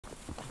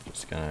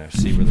Just gonna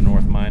see where the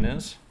north mine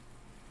is.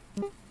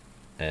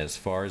 As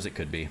far as it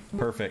could be.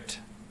 Perfect.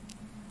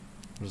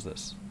 What is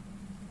this?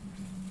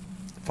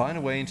 Find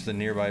a way into the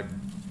nearby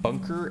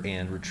bunker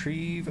and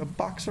retrieve a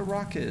box of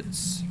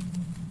rockets.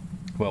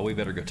 Well, we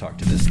better go talk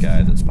to this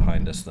guy that's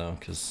behind us, though,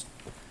 because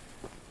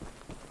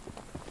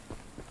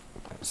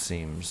that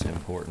seems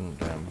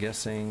important. I'm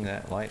guessing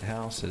that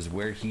lighthouse is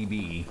where he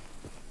be.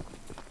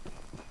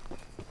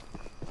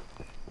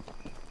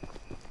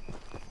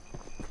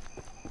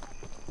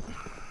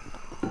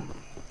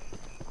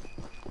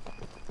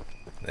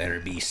 There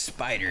be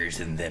spiders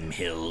in them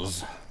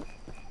hills.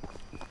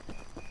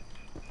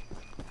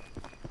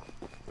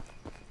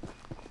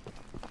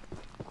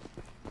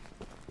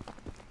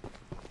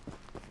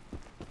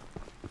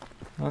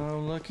 Oh,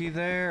 looky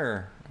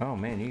there. Oh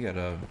man, you got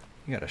a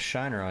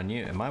shiner on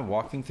you. Am I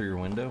walking through your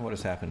window? What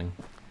is happening?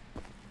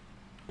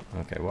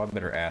 Okay, well I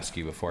better ask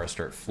you before I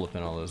start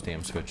flipping all those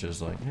damn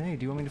switches. Like, hey,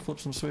 do you want me to flip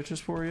some switches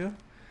for you?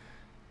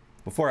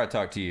 Before I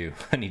talk to you,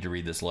 I need to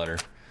read this letter.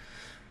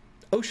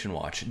 Ocean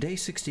Watch, day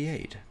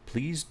 68.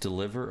 Please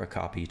deliver a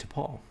copy to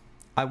Paul.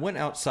 I went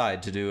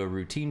outside to do a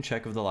routine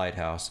check of the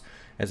lighthouse.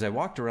 As I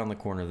walked around the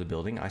corner of the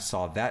building, I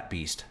saw that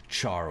beast,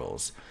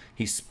 Charles.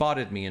 He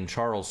spotted me and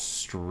Charles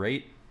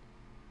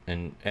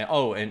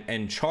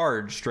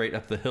charged straight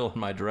up the hill in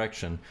my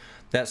direction.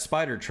 That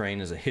spider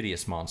train is a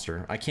hideous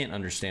monster. I can't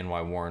understand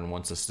why Warren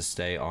wants us to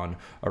stay on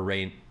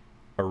Araniarum?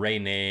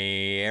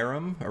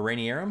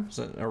 Is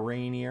that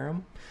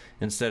Araniarum?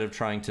 Instead of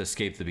trying to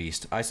escape the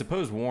beast. I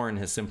suppose Warren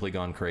has simply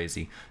gone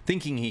crazy,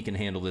 thinking he can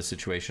handle this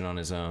situation on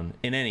his own.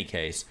 In any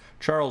case,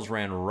 Charles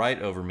ran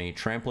right over me,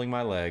 trampling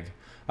my leg.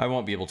 I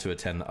won't be able to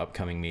attend the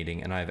upcoming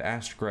meeting, and I have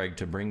asked Greg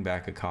to bring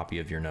back a copy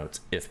of your notes,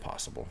 if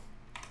possible.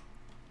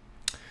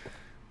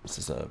 This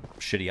is a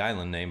shitty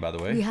island name, by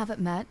the way. We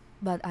haven't met,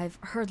 but I've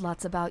heard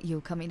lots about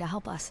you coming to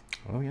help us.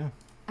 Oh, yeah.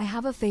 I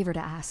have a favor to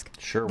ask.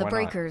 Sure, why The not?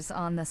 breakers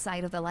on the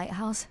side of the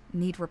lighthouse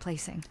need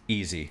replacing.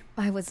 Easy.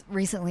 I was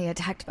recently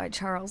attacked by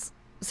Charles,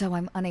 so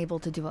I'm unable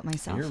to do it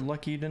myself. You're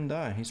lucky you didn't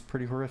die. He's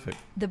pretty horrific.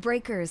 The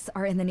breakers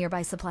are in the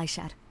nearby supply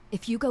shed.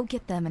 If you go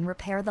get them and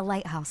repair the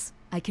lighthouse,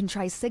 I can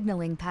try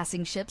signaling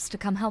passing ships to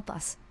come help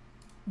us.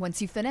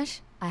 Once you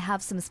finish, I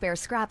have some spare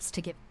scraps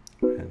to give.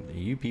 And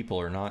you people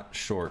are not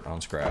short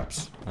on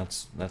scraps.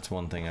 That's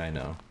one thing I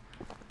know.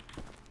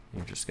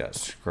 You've just got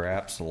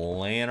scraps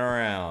laying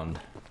around.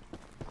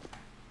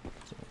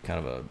 So kind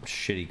of a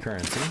shitty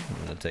currency.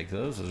 I'm gonna take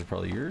those. Those are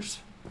probably yours.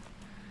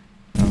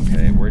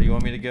 Okay, where do you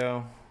want me to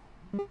go?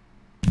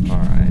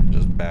 Alright,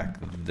 just back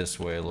this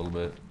way a little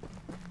bit.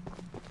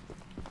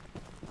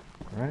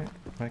 Right?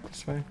 Back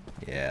this way?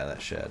 Yeah,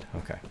 that shed.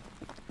 Okay.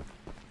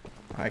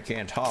 I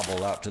can't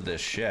hobble out to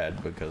this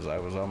shed because I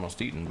was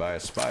almost eaten by a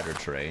spider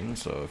train,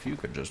 so if you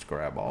could just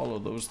grab all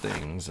of those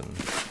things and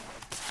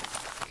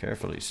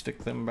carefully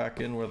stick them back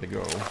in where they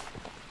go,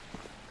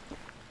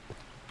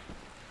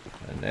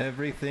 and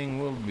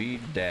everything will be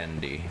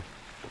dandy.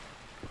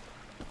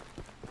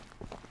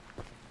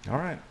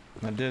 Alright,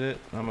 I did it.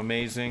 I'm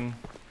amazing.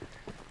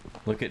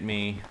 Look at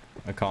me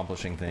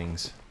accomplishing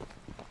things.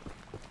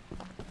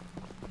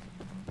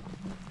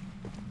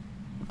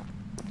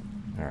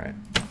 Alright.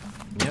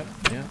 Yep,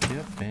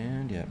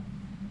 and yep.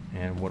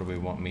 And what do we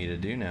want me to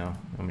do now?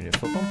 Want me to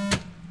flip them?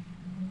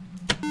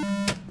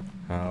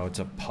 Oh, it's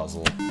a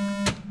puzzle.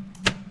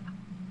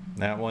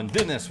 That one,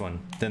 then this one,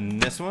 then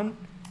this one,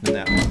 then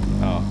that one.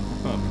 Oh,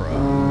 pro.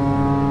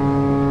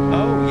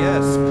 Oh,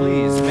 yes,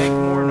 please, make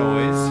more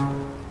noise.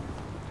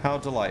 How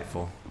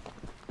delightful.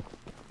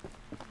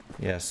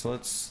 Yes,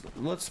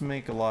 let's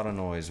make a lot of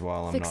noise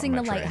while I'm Fixing not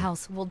in the my train.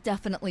 lighthouse will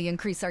definitely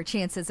increase our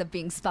chances of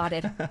being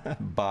spotted.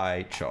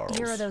 By Charles.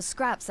 Here are those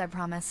scraps I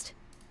promised.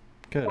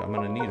 Good, I'm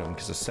gonna need them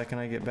because the second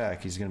I get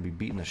back, he's gonna be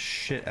beating the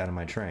shit out of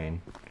my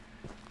train.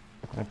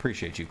 I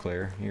appreciate you,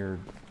 Claire. You're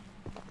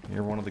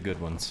one of the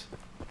good ones.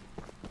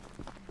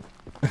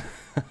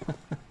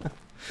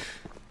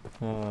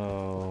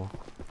 Oh,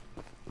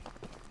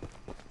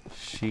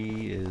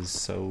 she is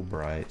so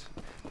bright.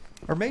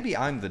 Or maybe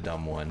I'm the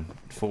dumb one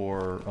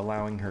for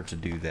allowing her to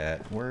do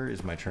that. Where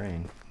is my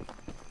train?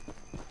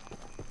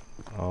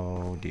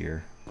 Oh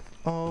dear.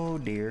 Oh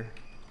dear.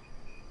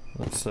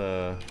 Let's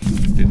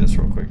do this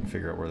real quick and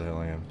figure out where the hell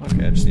I am.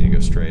 Okay, I just need to go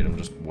straight. I'm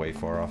just way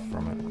far off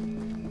from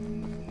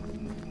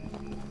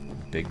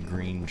it. Big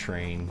green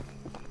train.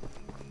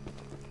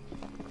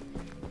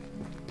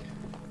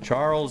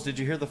 Charles, did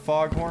you hear the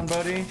foghorn,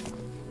 buddy? I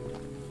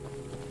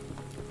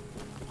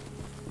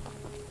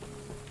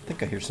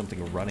think I hear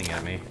something running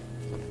at me.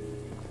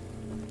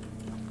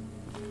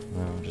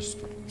 No, just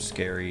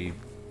scary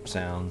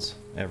sounds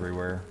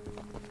everywhere.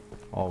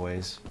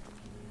 Always.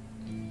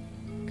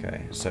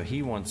 Okay, so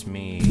he wants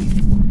me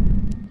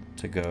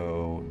to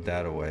go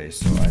that way,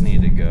 so I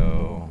need to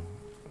go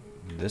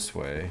this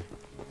way,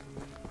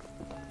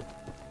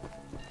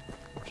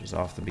 which is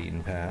off the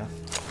beaten path.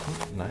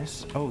 Oh,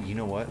 nice. Oh, you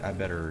know what? I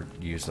better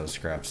use those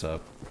scraps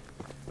up.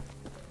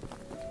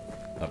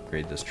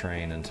 Upgrade this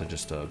train into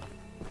just a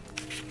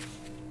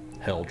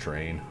hell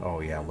train. Oh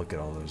yeah, look at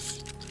all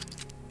those.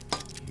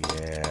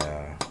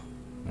 Yeah.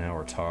 Now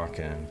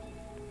talking.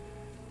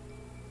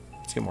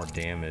 Let's get more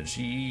damage.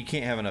 You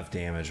can't have enough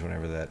damage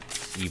whenever that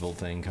evil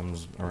thing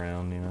comes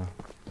around, you know?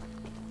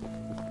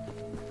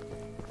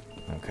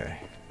 Okay.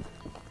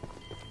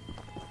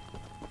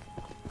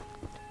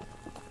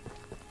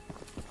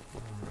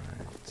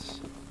 Alright.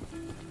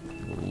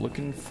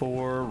 Looking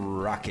for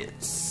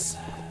rockets.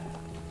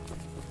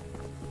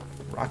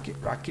 Rocket,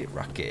 rocket,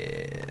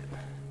 rocket.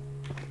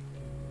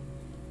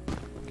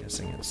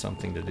 Guessing it's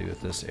something to do with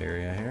this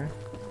area here.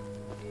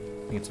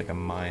 I think it's like a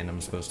mine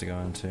I'm supposed to go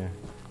into.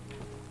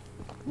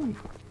 Ooh.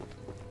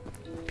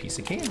 Piece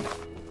of candy.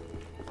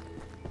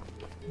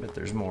 Bet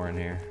there's more in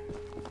here.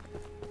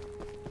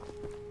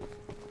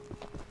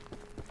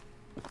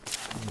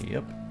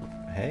 Yep.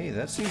 Hey,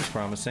 that seems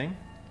promising.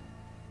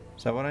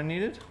 Is that what I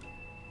needed?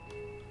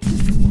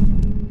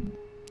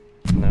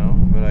 No,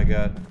 but I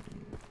got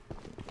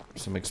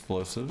some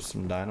explosives,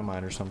 some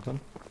dynamite or something.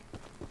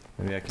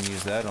 Maybe I can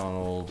use that on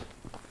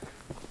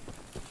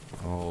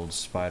old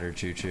spider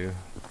Choo Choo.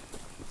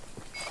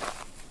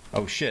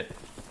 Oh shit.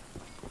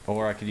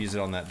 Or I could use it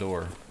on that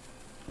door.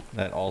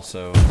 That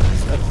also...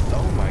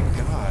 Oh my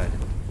god.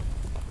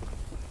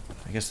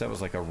 I guess that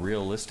was like a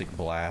realistic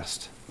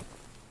blast.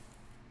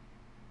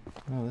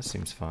 Oh, this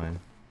seems fine.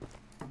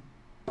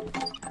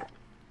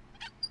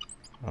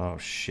 Oh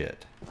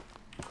shit.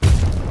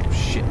 Oh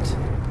shit.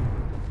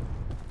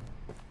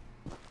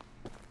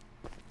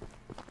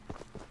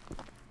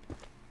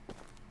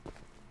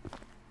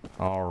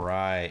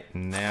 Alright,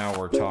 now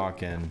we're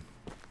talking.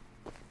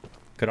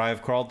 Could I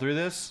have crawled through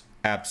this?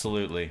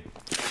 Absolutely.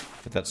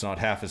 But that's not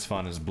half as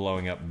fun as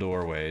blowing up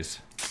doorways.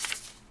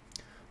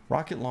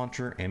 Rocket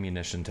launcher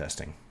ammunition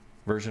testing.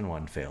 Version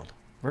 1 failed.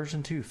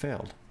 Version 2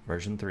 failed.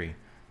 Version 3,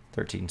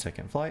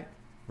 13-second flight.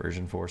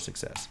 Version 4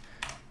 success.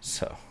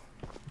 So,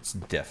 it's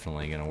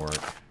definitely gonna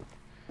work.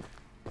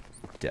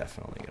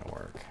 Definitely gonna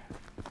work.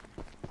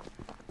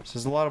 This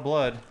is a lot of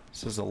blood.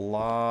 This is a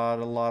lot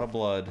of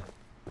blood.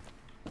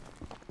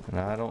 And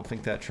I don't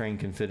think that train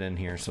can fit in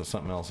here, so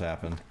something else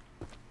happened.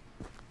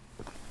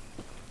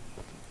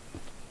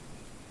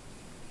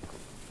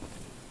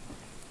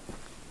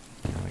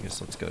 I guess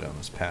let's go down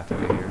this pathway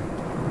here.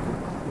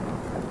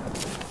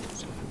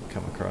 See if we can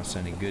come across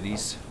any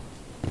goodies.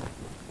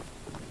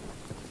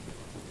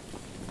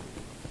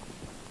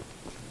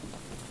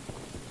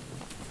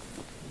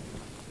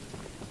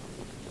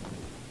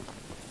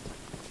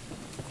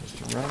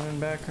 Just running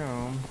back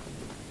home.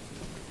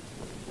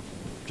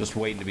 Just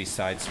waiting to be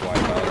sideswiped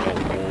by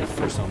like a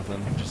wolf or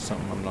something. Just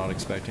something I'm not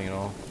expecting at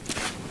all.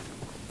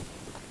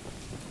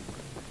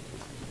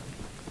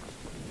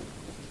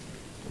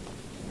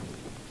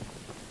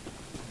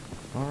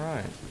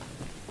 Alright.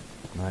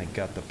 I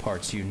got the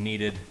parts you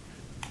needed.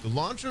 The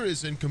launcher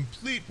is in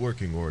complete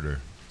working order,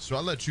 so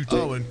I'll let you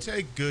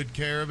take good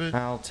care of it.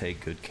 I'll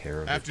take good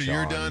care of it, After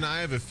you're done,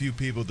 I have a few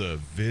people to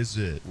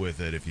visit with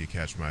it, if you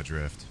catch my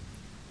drift.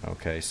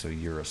 Okay, so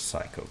you're a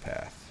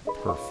psychopath.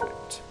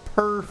 Perfect.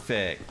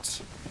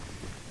 Perfect!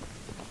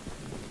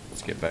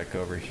 Let's get back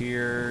over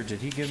here.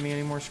 Did he give me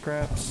any more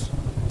scraps?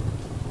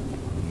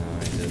 No,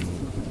 he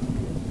didn't.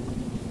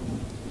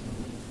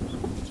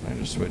 So I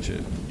just switch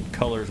it.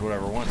 Colors,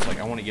 whatever. Once,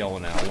 like, I want it yellow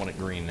now. I want it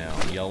green now.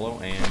 Yellow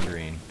and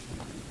green.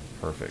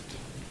 Perfect.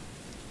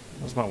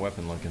 How's my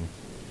weapon looking?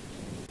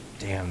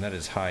 Damn, that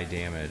is high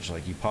damage.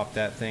 Like, you pop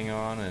that thing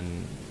on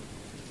and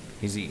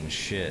he's eating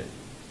shit.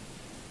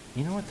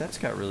 You know what? That's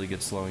got really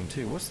good slowing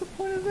too. What's the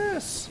point of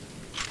this?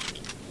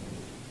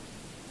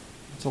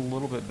 It's a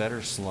little bit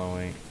better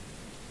slowing.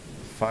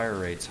 Fire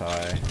rate's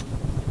high.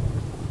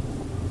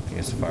 I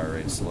guess fire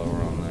rate's slower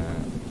on that.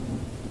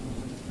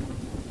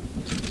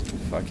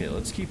 Fuck it,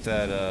 let's keep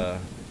that,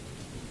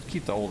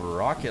 keep the old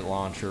rocket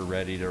launcher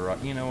ready to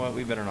you know what,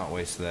 we better not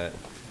waste that.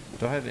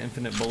 Do I have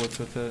infinite bullets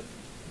with it?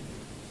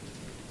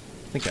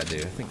 I think I do.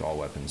 I think all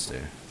weapons do.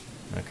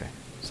 Okay,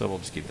 so we'll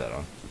just keep that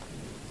on.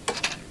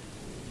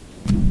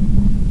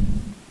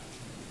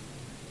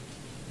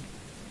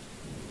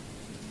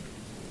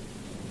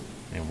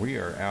 And we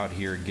are out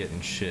here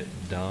getting shit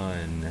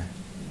done.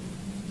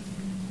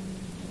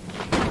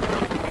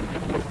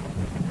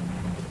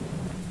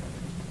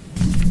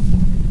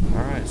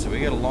 Alright, so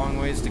we got a long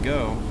ways to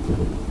go.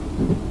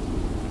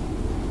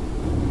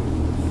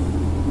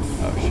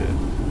 Oh shit.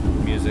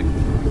 Music.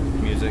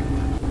 Music.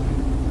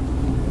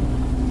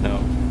 No.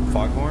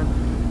 Foghorn?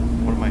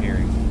 What am I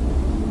hearing?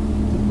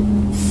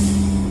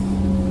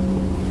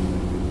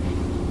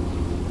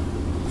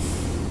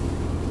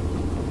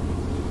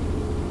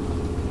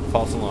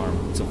 False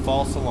alarm. It's a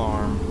false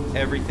alarm.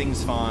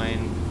 Everything's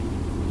fine.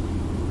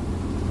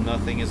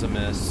 Nothing is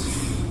amiss.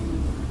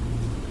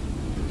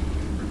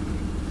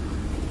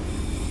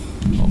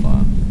 Hold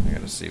on. I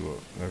gotta see what...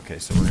 Okay,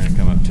 so we're gonna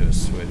come up to a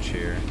switch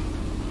here.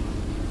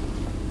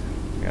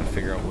 I gotta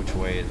figure out which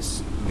way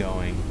it's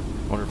going.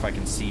 Wonder if I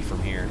can see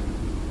from here.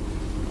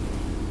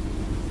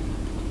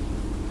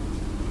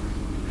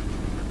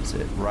 Is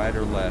it right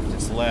or left?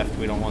 It's left.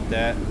 We don't want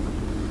that.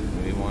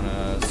 We want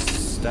to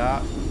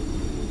stop.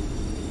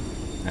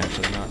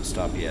 Actually, not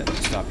stop yet.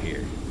 Stop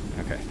here.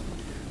 Okay.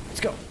 Let's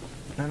go.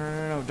 No, no,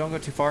 no, no. Don't go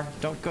too far.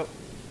 Don't go.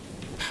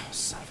 Oh,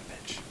 son of a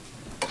bitch.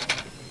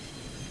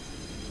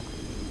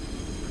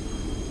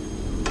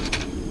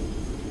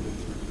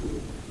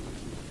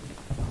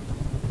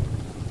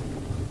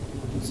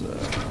 Let's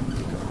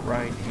go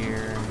right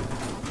here.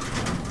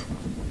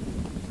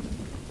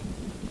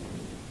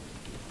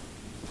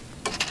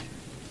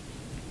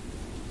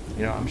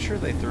 You know, I'm sure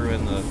they threw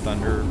in the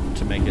thunder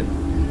to make it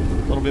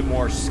a little bit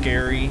more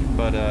scary,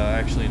 but I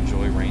actually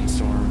enjoy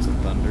rainstorms and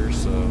thunder,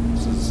 so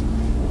this is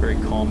very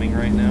calming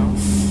right now.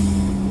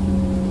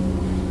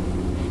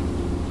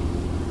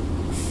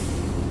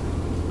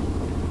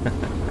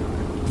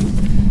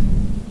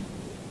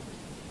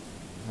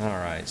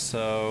 Alright,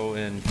 so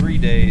in 3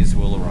 days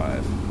we'll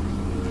arrive.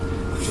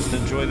 Just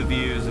enjoy the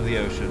views of the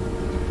ocean.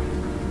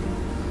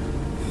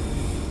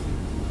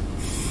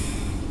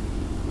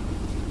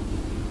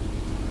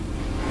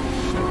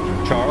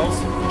 Charles?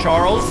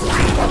 Charles?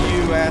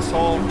 You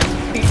asshole.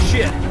 Eat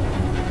shit.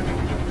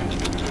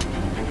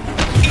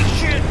 Eat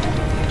shit.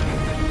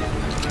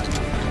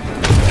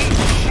 Eat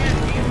shit,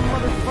 you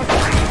motherfucker.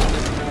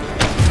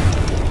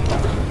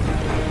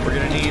 We're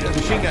gonna need a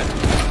machine gun.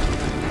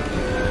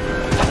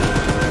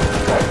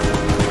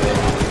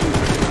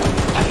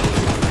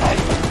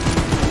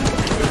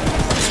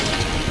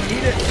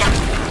 Eat it.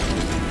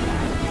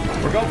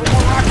 We're going for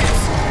more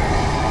rockets.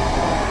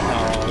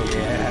 Oh,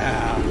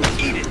 yeah.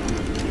 Eat it.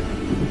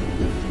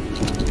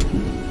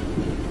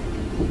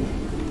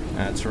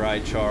 That's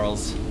right,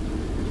 Charles.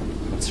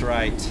 That's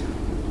right.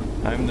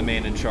 I'm the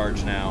man in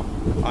charge now.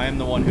 I am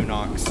the one who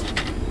knocks.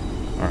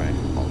 Alright,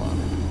 hold on.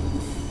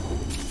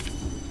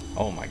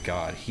 Oh my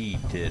god, he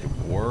did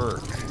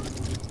work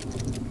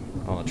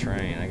on the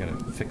train. I gotta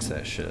fix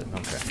that shit.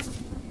 Okay.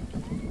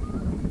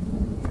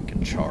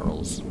 Fucking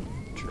Charles.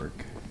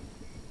 Jerk.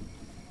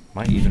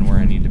 Am I even where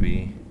I need to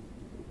be?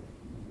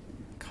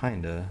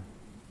 Kinda.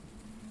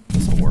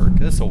 This'll work.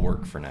 This'll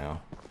work for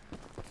now.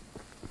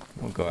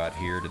 We'll go out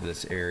here to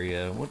this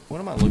area. What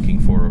am I looking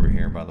for over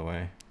here, by the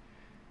way?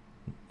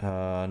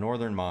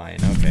 Northern Mine.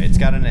 Okay, it's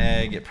got an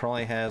egg. It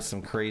probably has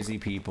some crazy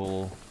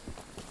people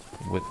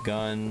with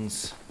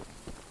guns.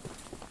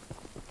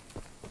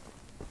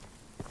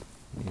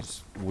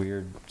 These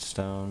weird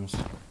stones.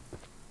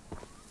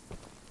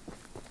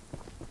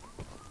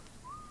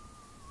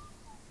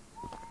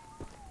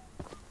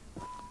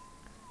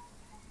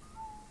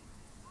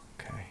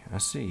 Okay, I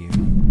see you.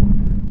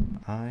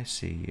 I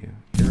see you.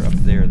 You're up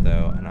there,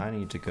 though, and I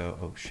need to go...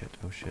 Oh, shit.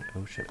 Oh, shit.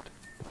 Oh, shit.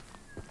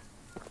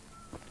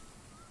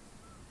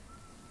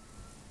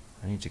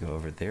 I need to go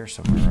over there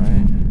somewhere,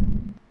 right?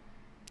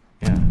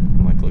 Yeah,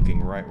 I'm, like,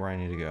 looking right where I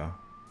need to go.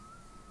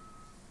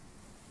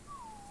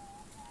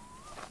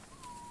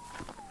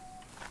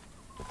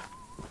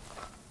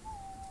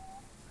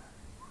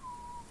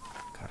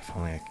 God, if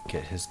only I could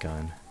get his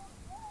gun.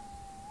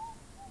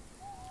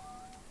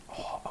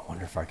 Oh, I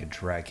wonder if I could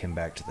drag him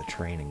back to the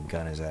train and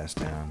gun his ass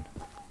down.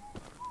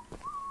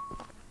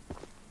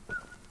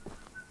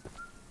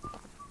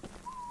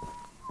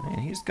 Man,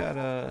 he's got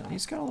a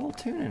little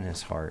tune in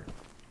his heart.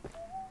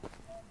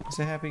 He's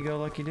a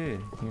happy-go-lucky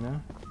dude, you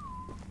know?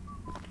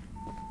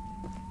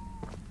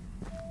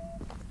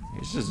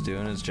 He's just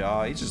doing his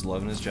job. He's just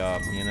loving his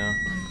job, you know?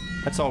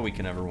 That's all we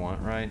can ever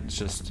want, right? It's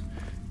just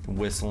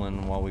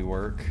whistling while we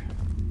work.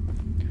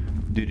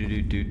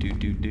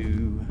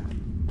 Do-do-do-do-do-do-do.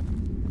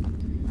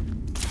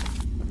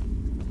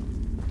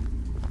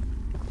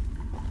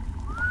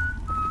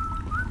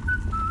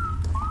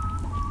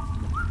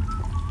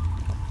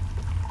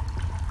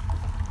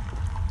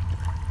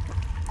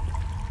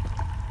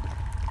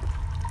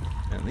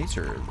 These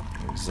are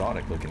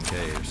exotic looking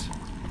caves.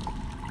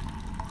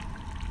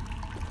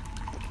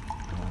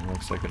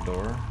 Looks like a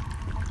door.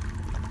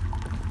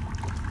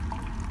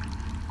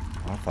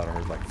 Oh, I thought I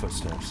heard like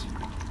footsteps.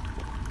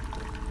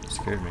 It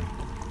scared me.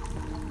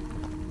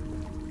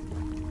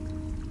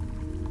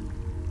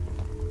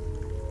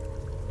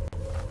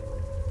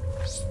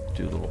 Just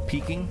do a little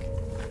peeking.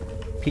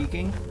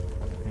 Peeking.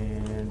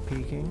 And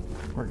peeking.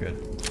 We're good.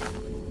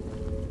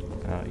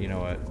 You know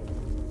what?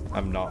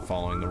 I'm not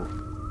following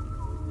the...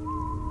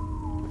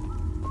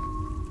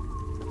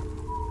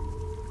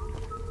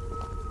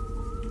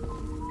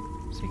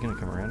 Is he gonna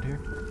come around here?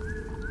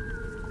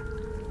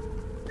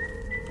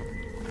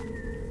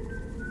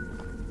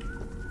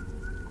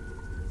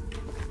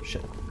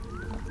 Shit.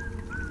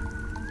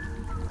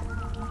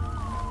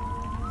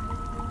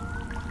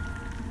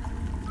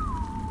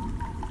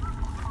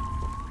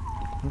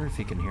 I wonder if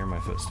he can hear my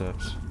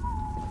footsteps.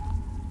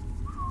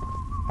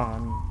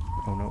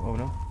 Oh no, oh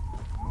no.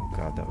 Oh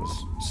god, that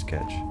was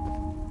sketch.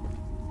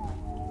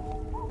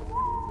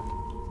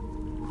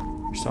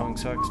 Your song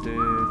sucks,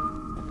 dude.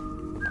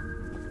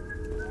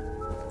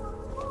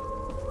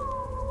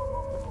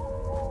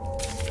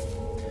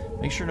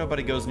 Make sure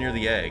nobody goes near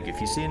the egg.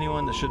 If you see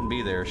anyone that shouldn't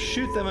be there,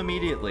 shoot them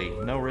immediately.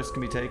 No risk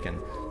can be taken.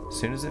 As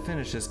soon as it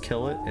finishes,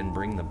 kill it and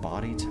bring the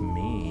body to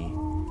me.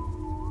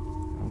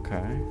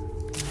 Okay.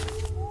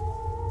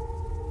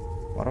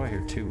 Why do I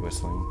hear two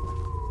whistling?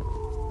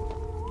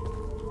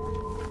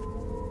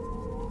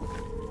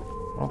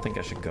 don't think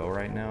I should go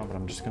right now, but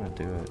I'm just gonna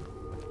do it.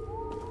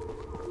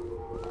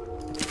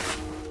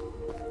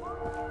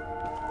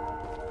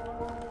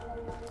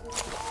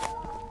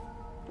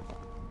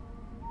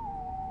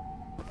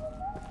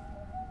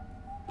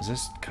 Is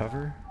this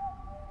cover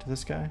to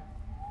this guy?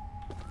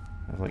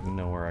 I have like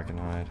nowhere I can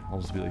hide. I'll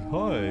just be like,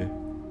 hi.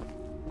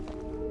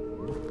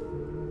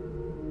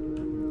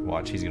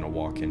 Watch, he's gonna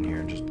walk in here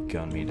and just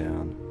gun me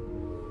down.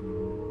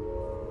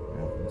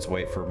 Yeah, let's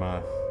wait for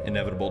my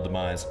inevitable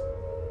demise.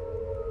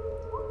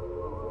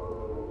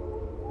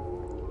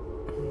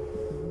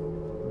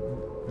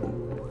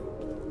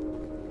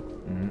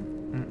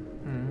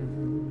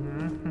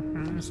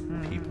 These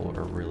people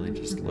are really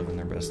just living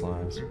their best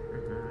lives.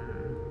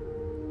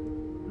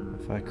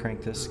 If I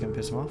crank this, it's gonna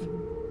piss him off.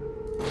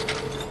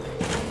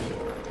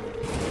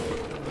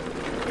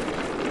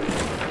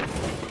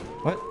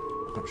 What?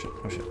 Oh shit,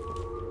 oh shit.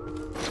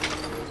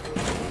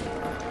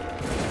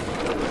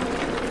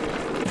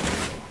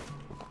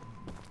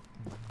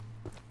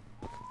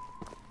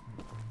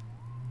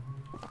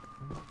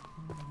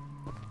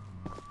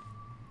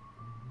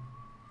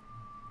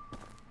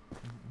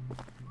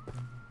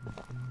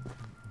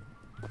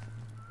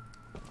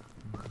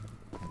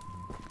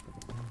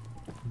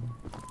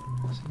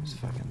 Seems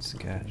fucking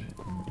sketch.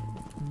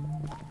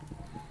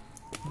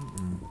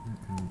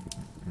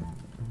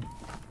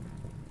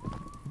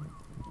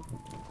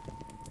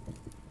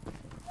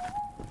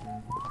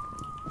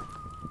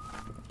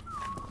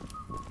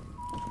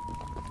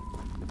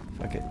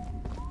 Fuck it.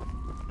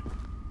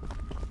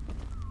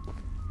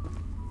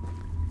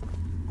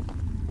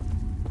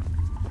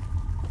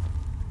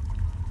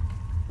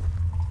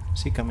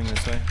 Is he coming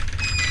this way?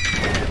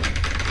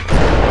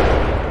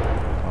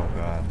 Oh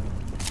god.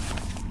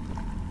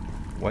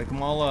 Wake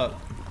them all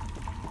up.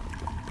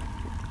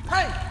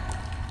 Hey!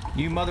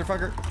 You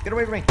motherfucker! Get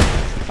away from me!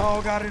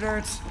 Oh god, it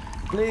hurts!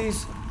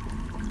 Please!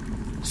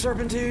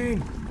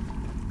 Serpentine!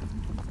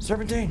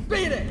 Serpentine!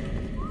 Beat it!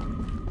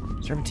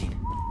 Serpentine.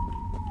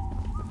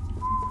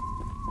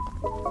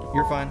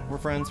 You're fine. We're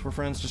friends. We're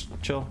friends. Just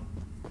chill.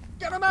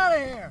 Get him out of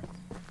here!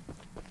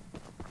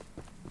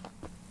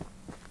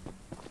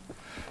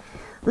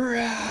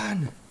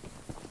 Run!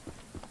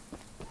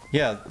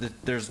 Yeah,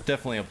 there's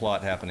definitely a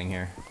plot happening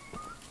here.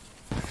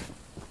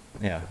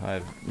 Yeah, I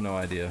have no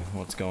idea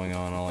what's going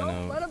on. All I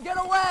know. Let him get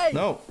away!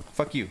 No!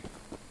 Fuck you.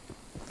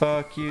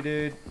 Fuck you,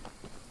 dude.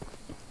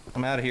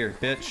 I'm out of here,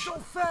 bitch. So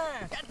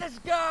fast! Get this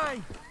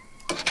guy!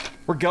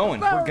 We're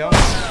going. We're going.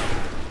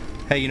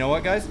 Hey, you know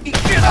what, guys? Eat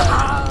shit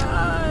up!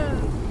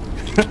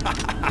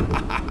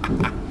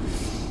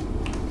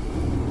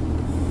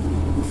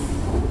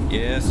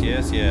 Yes,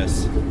 yes,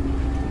 yes.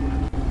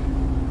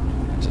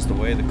 Just the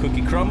way the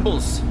cookie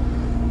crumbles.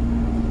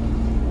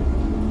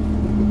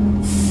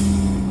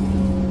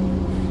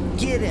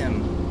 Get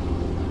him!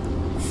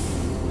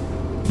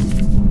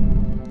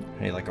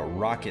 Hey, like a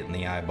rocket in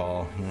the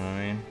eyeball, you know what I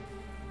mean?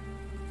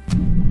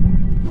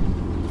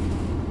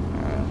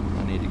 Alright,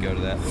 I need to go to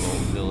that little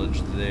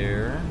village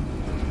there.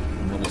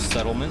 A little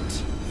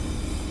settlement.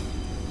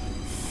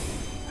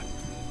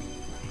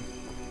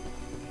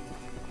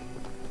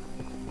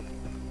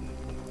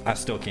 I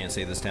still can't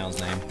say this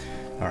town's name.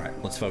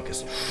 Alright, let's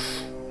focus.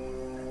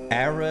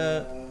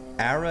 Aranerum.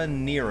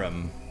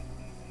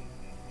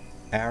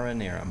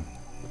 Aranerum.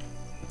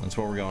 That's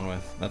what we're going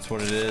with. That's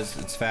what it is.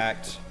 It's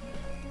fact.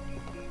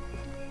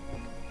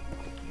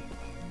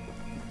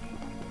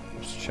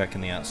 Just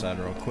checking the outside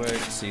real quick.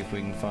 See if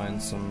we can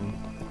find some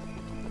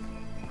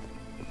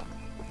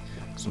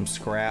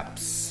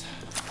scraps.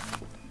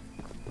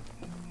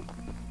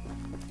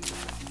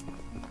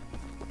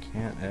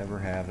 Can't ever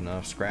have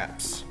enough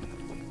scraps.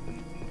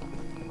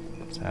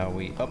 That's how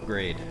we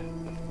upgrade.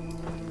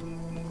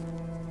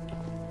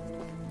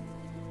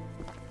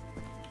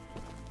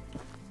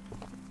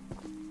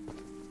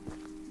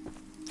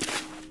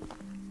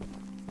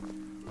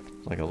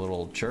 Like a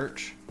little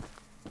church.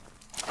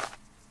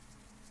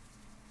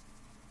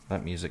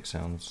 That music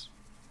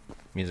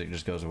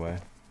just goes away.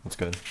 That's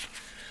good.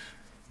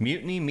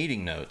 Mutiny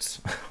meeting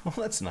notes. Well,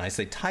 that's nice.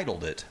 They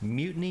titled it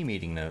Mutiny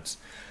Meeting Notes.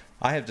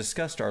 I have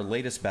discussed our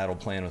latest battle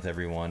plan with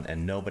everyone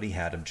and nobody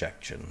had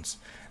objections.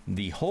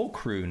 The whole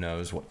crew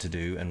knows what to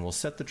do and will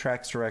set the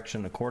track's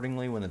direction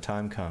accordingly when the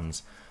time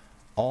comes.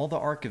 All the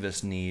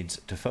archivist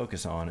needs to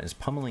focus on is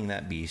pummeling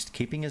that beast,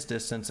 keeping his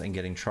distance, and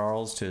getting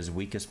Charles to his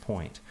weakest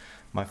point.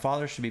 My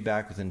father should be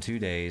back within 2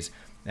 days,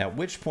 at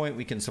which point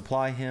we can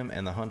supply him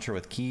and the hunter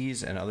with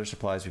keys and other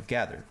supplies we've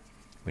gathered.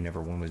 We never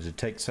wanted to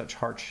take such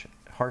harsh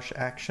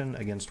action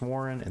against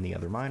Warren and the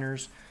other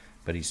miners,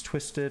 but he's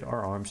twisted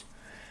our arms.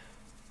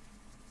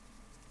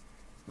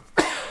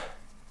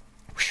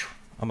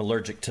 I'm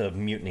allergic to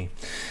mutiny.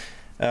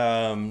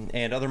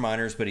 And other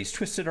miners, but he's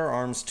twisted our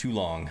arms too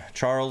long.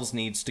 Charles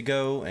needs to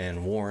go,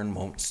 and Warren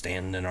won't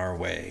stand in our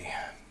way.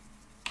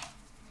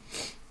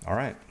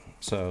 Alright,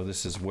 so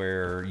this is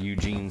where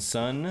Eugene's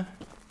son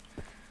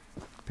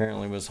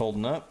apparently was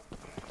holding up.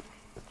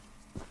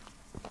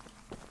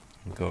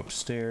 Go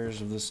upstairs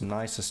of this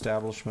nice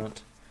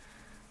establishment.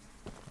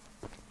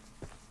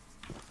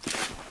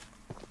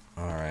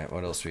 Alright.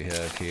 else we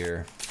have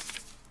here?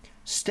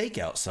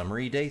 Stakeout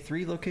summary, day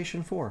 3,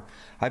 location 4.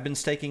 I've been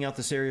staking out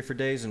this area for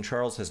days, and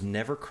Charles has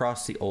never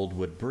crossed the Old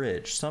Wood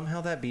Bridge. Somehow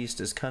that beast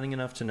is cunning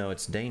enough to know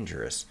it's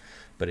dangerous.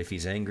 But if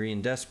he's angry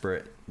and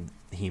desperate,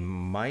 he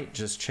might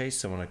just chase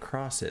someone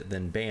across it.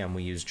 Then bam,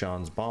 we use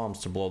John's bombs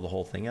to blow the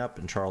whole thing up,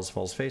 and Charles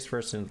falls face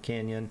first into the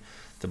canyon.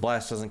 If the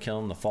blast doesn't kill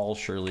him, the fall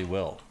surely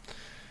will.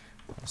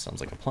 That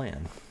sounds like a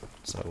plan.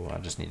 So I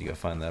just need to go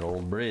find that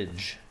old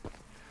bridge.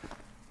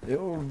 The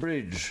old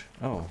bridge.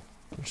 Oh,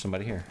 there's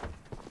somebody here.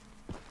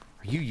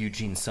 Are you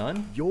Eugene's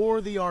son?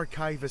 You're the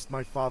archivist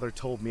my father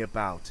told me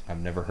about. I've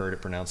never heard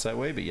it pronounced that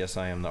way, but yes,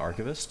 I am the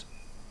archivist.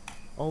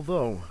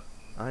 Although,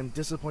 I'm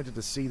disappointed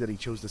to see that he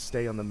chose to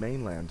stay on the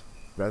mainland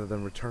rather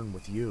than return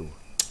with you.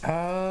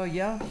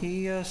 Yeah,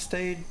 he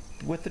stayed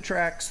with the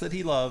tracks that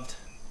he loved.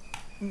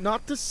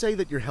 Not to say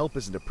that your help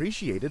isn't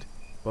appreciated,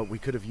 but we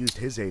could have used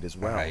his aid as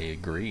well. I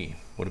agree.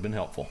 Would have been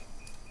helpful.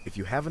 If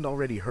you haven't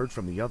already heard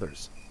from the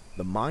others,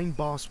 the mine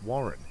boss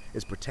Warren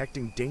is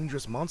protecting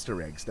dangerous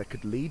monster eggs that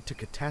could lead to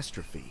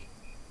catastrophe.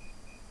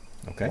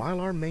 Okay.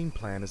 While our main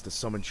plan is to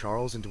summon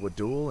Charles into a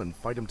duel and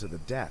fight him to the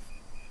death,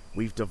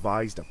 we've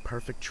devised a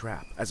perfect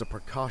trap as a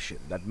precaution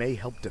that may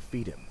help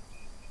defeat him.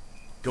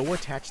 Go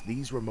attach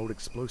these remote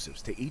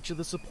explosives to each of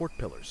the support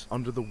pillars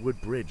under the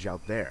wood bridge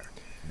out there.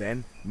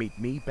 Then meet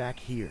me back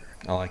here.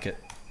 I like it.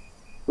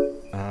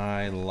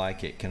 I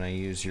like it. Can I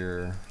use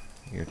your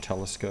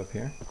telescope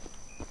here?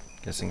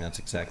 Guessing that's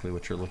exactly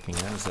what you're looking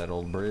at, is that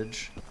old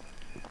bridge.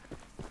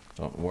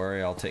 Don't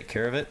worry, I'll take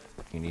care of it.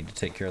 You need to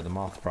take care of the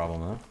moth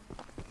problem, though.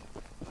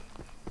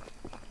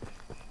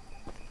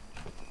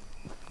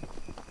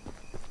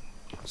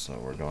 So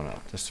we're going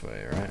up this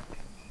way, right?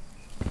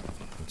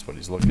 That's what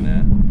he's looking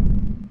at.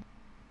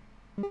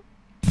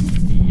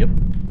 Yep.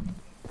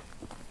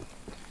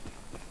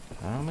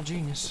 I'm a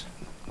genius.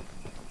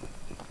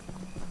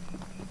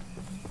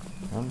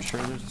 I'm sure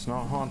that it's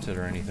not haunted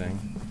or anything.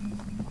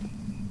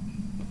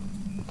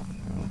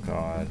 Oh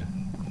God.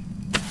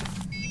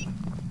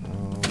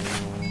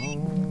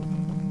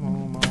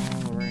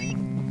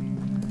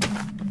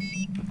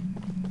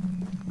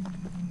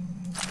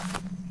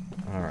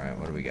 Alright,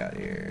 what do we got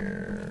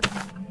here?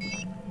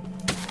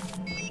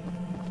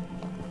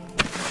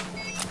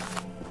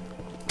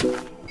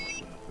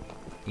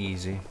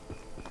 Easy.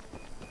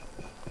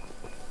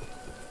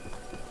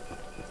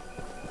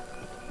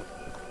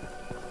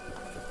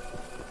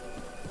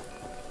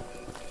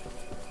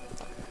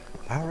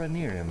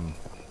 Aranirum.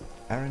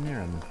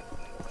 Aranirum.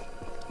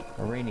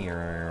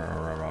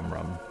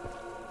 Aranirum.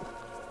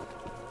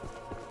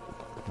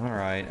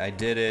 Alright, I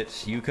did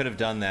it. You could have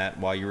done that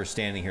while you were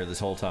standing here this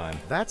whole time.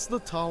 That's the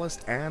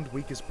tallest and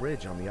weakest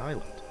bridge on the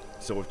island.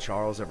 So if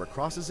Charles ever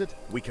crosses it,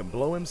 we can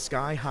blow him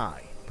sky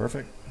high.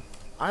 Perfect.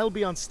 I'll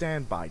be on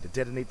standby to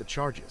detonate the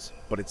charges,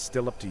 but it's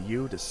still up to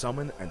you to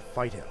summon and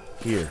fight him.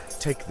 Here,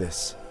 take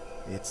this.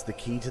 It's the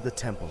key to the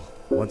temple.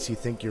 Once you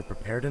think you're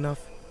prepared enough,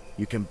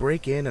 you can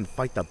break in and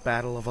fight the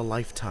battle of a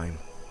lifetime.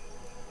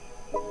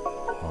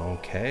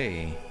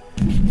 Okay.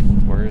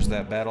 Where's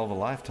that battle of a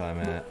lifetime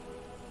at?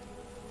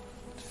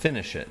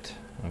 Finish it.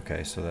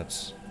 Okay, so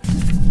that's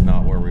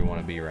not where we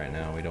want to be right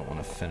now. We don't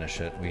want to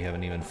finish it. We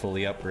haven't even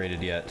fully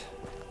upgraded yet.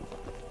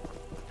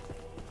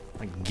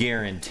 I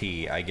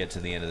guarantee I get to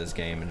the end of this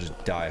game and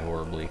just die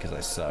horribly because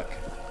I suck.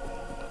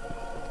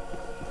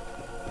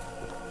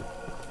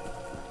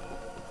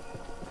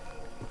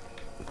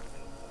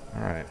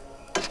 Alright.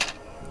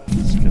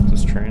 Let's get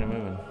this train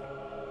moving.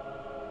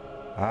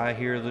 I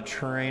hear the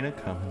train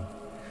a-coming.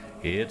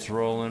 It's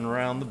rolling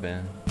around the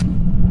bend.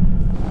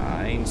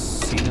 I ain't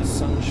seen the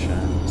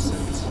sunshine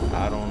since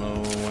I don't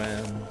know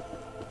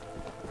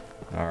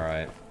when.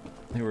 Alright.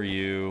 Who are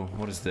you?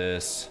 What is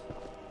this?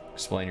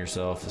 Explain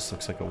yourself. This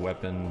looks like a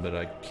weapon, but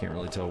I can't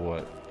really tell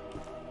what.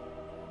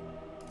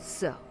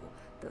 So,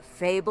 the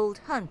fabled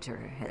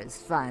hunter has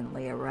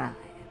finally arrived.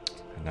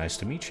 Nice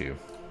to meet you.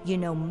 You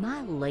know,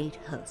 my late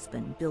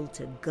husband built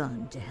a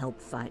gun to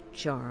help fight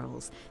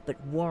Charles, but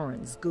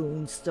Warren's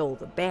goons stole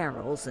the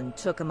barrels and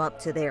took them up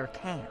to their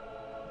camp.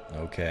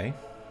 Okay.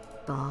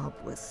 Bob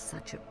was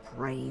such a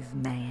brave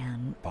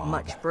man. Bob.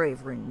 Much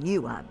braver than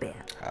you, I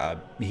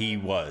bet. He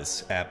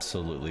was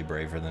absolutely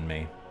braver than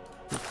me.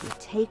 If you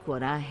take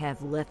what I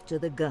have left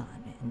of the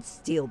gun and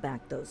steal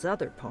back those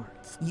other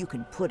parts, you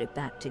can put it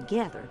back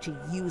together to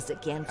use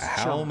against Charles.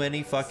 How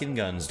many fucking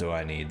guns do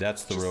I need?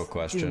 That's the real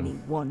question. Do me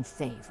one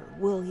favor,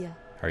 will ya?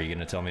 Are you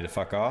gonna tell me to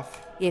fuck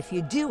off? If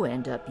you do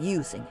end up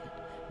using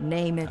it,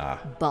 name it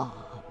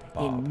Bob,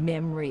 in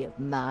memory of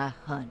my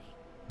honey.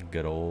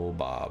 Good old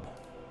Bob.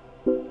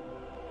 It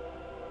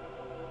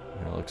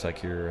looks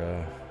like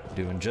you're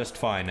doing just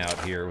fine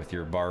out here with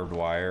your barbed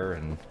wire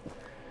and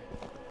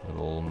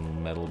little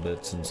metal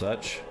bits and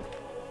such.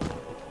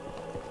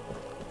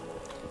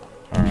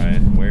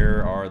 Alright,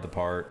 where are the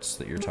parts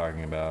that you're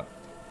talking about?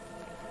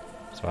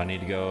 So I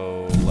need to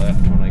go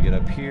left when I get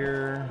up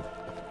here.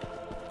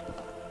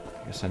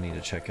 I guess I need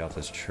to check out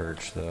this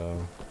church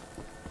though.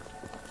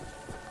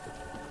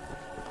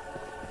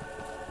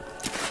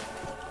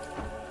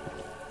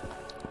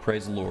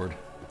 Praise the Lord.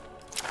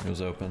 It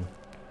was open.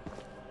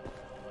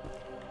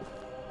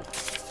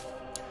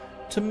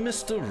 To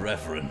Mr.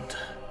 Reverend.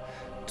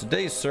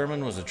 Today's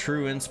sermon was a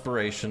true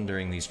inspiration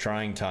during these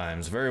trying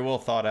times, very well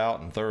thought out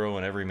and thorough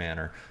in every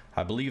manner.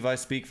 I believe I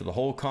speak for the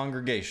whole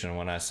congregation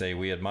when I say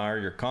we admire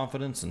your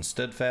confidence and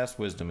steadfast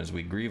wisdom as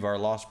we grieve our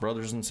lost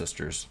brothers and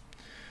sisters.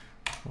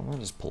 Well,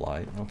 that is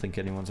polite. I don't think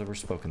anyone's ever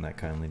spoken that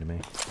kindly to me.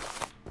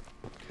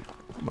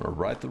 I'm gonna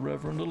write the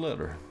Reverend a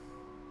letter.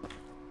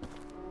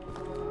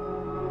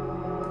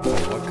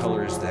 Oh, what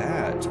color is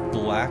that?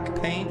 Black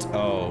paint?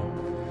 Oh.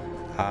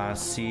 I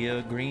see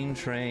a green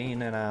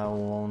train and I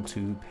want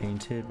to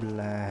paint it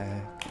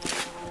black.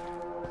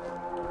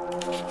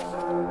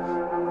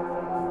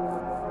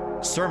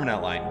 Sermon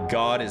outline.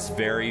 God is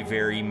very,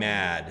 very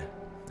mad.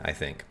 I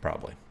think,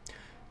 probably.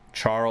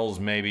 Charles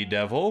may be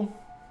devil.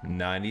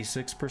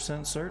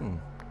 96% certain.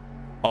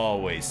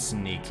 Always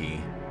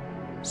sneaky.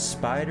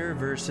 Spider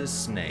versus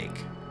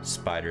snake.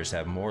 Spiders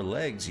have more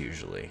legs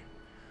usually.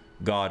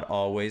 God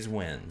always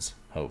wins,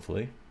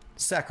 hopefully.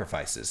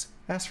 Sacrifices.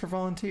 Ask for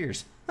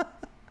volunteers.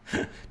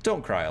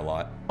 Don't cry a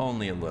lot,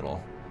 only a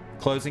little.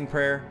 Closing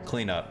prayer,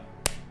 clean up.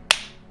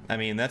 I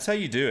mean, that's how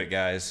you do it,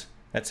 guys.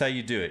 That's how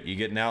you do it. You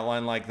get an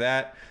outline like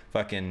that,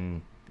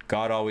 fucking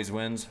God always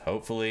wins,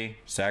 hopefully.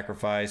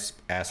 Sacrifice,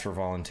 ask for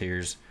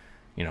volunteers.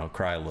 You know,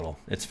 cry a little.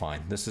 It's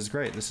fine. This is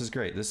great. This is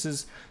great. This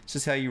is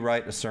how you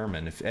write a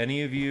sermon. If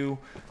any of you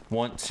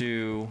want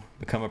to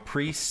become a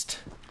priest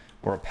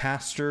or a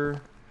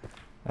pastor,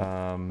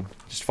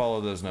 just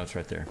follow those notes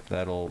right there.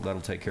 That'll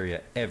take care of you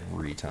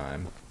every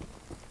time.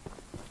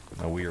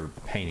 Now, we are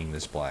painting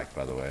this black,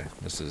 by the way.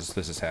 This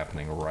is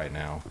happening right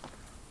now.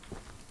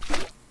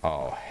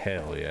 Oh,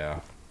 hell yeah.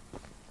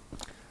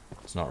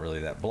 It's not really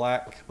that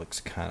black.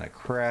 Looks kind of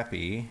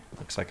crappy.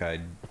 Looks like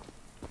I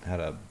had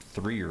a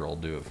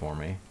 3-year-old do it for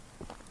me.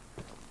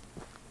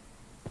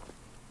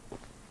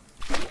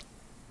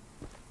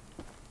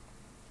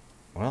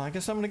 Well, I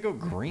guess I'm gonna go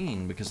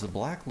green because the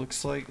black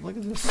looks like, look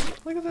at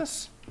this, look at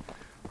this,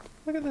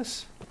 look at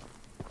this.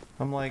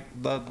 I'm like,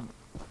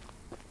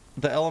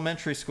 the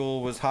elementary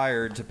school was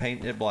hired to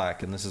paint it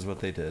black, and this is what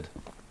they did.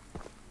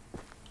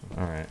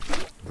 Alright,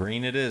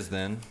 green it is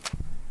then.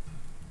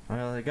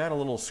 Well, they got a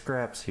little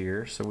scraps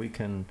here, so we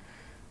can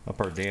up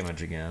our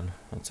damage again.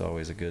 That's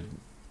always a good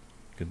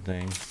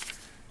thing.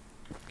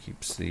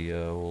 Keeps the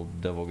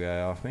old devil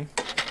guy off me.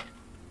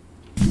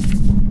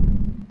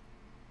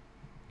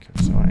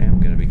 Okay, so I am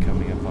going to be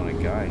coming up on a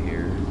guy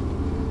here.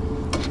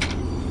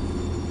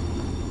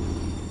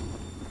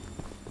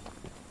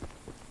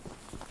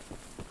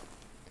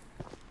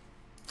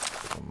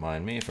 Don't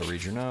mind me if I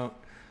read your note.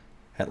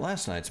 At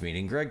last night's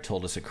meeting, Greg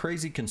told us a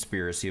crazy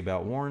conspiracy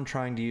about Warren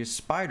trying to use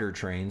spider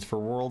trains for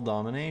world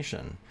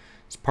domination.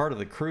 As part of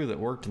the crew that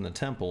worked in the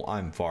temple,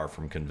 I'm far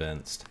from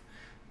convinced.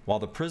 While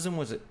the prism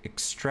was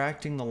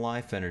extracting the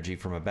life energy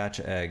from a batch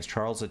of eggs,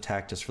 Charles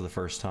attacked us for the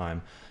first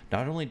time.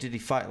 Not only did he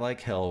fight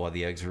like hell while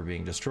the eggs were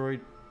being destroyed,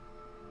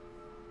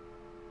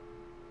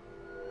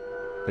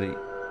 but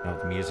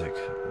the music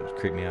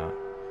creeped me out.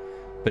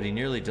 But he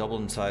nearly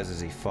doubled in size as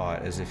he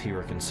fought, as if he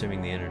were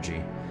consuming the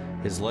energy.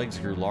 His legs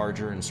grew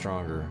larger and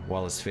stronger,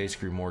 while his face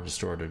grew more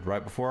distorted.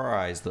 Right before our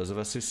eyes, those of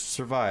us who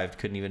survived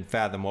couldn't even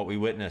fathom what we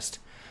witnessed.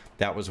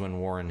 That was when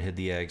Warren hid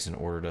the eggs and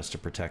ordered us to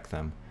protect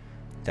them.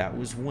 That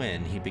was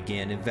when he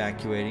began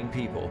evacuating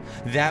people.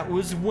 That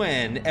was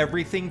when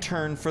everything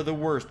turned for the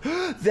worst.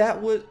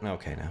 That was...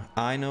 Okay, now,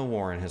 I know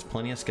Warren has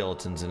plenty of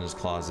skeletons in his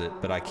closet,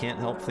 but I can't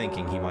help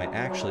thinking he might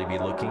actually be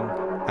looking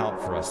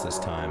out for us this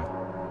time.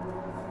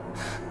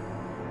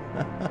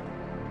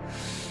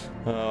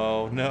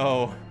 Oh,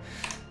 no.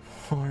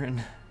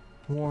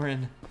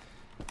 Warren.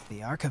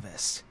 The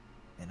archivist.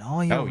 And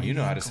all your... Oh, you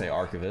know how to say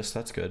archivist.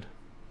 That's good.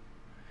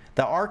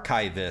 The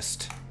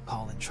archivist.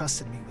 Paul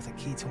entrusted me with a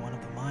key to one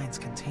of the mines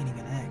containing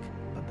an egg.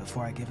 But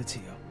before I give it to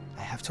you,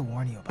 I have to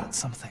warn you about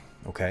something.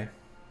 Okay.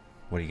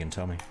 What are you going to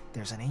tell me?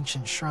 There's an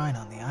ancient shrine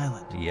on the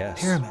island. Yes.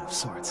 A pyramid of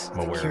sorts.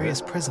 With a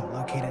curious prism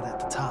located at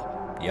the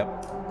top.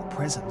 Yep. The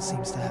prism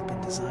seems to have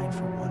been designed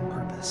for one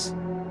purpose.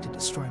 To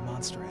destroy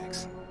monster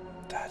eggs.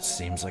 That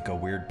seems like a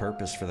weird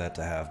purpose for that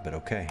to have, but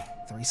okay.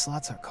 3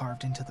 slots are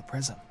carved into the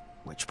prism,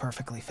 which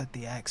perfectly fit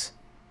the eggs.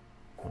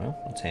 Well,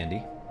 that's handy.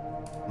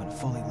 When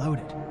fully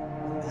loaded,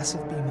 a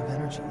massive beam of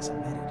energy is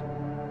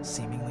emitted,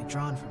 seemingly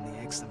drawn from the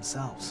eggs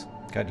themselves.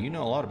 God, you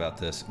know a lot about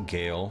this,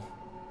 Gale.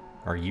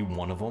 Are you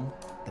one of them?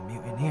 The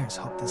mutineers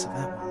hope this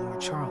event will lure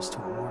Charles to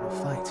a mortal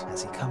fight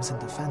as he comes in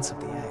defense of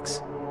the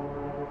eggs.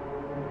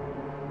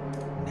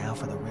 Now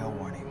for the real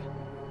warning.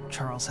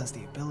 Charles has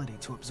the ability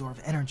to absorb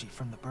energy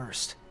from the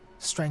burst,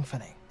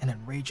 strengthening and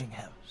enraging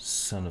him.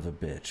 Son of a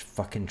bitch.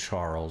 Fucking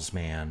Charles,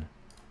 man.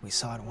 We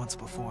saw it once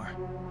before,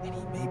 and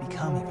he may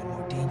become even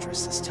more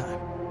dangerous this time.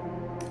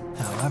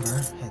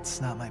 However, it's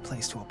not my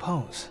place to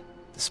oppose,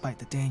 despite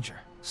the danger.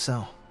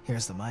 So,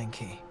 here's the mine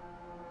key.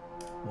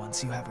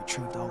 Once you have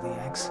retrieved all the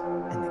eggs,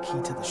 and the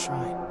key to the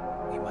shrine,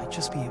 we might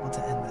just be able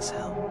to end this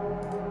hell.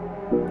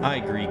 I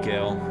agree,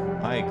 Gale.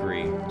 I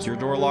agree. Is your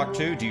door locked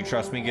too? Do you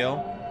trust me,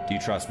 Gale? Do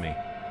you trust me?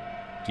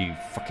 Do you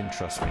fucking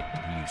trust me?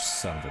 You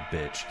son of a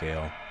bitch,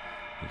 Gale.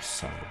 You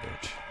son of a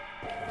bitch.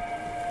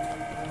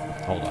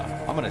 Hold on.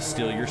 I'm gonna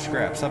steal your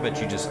scraps. I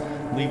bet you just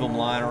leave them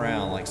lying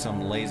around like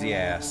some lazy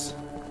ass.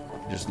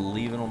 Just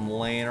leaving them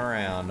laying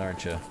around,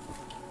 aren't you?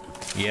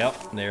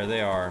 Yep, there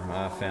they are.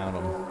 I found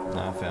them.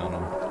 I found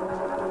them.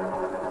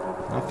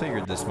 I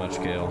figured this much,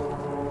 Gale.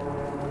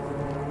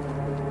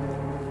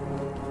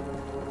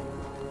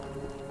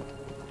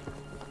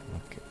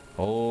 Okay.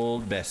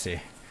 Old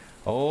Bessie.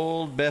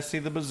 Old Bessie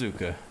the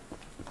bazooka.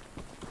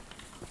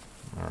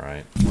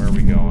 Alright, where are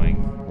we going?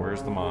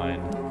 Where's the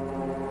mine?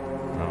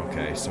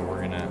 Okay, so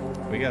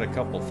we got a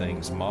couple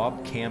things.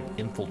 Mob camp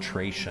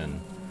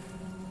infiltration.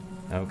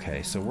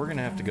 Okay, so we're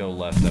gonna have to go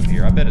left up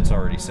here. I bet it's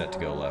already set to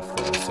go left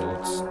though, so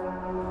let's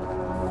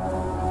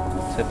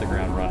hit the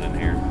ground running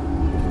here.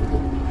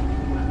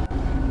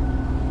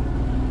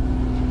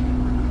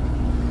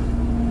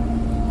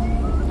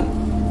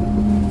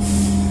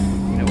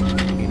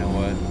 You know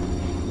what?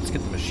 Let's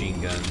get the machine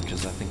gun,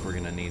 because I think we're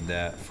gonna need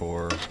that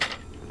for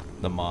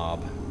the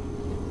mob.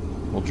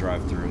 We'll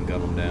drive through and gun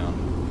them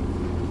down.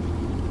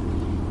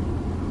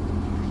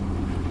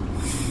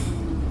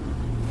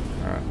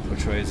 Alright,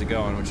 which way is it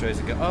going? Which way is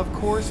it going? Of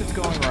course it's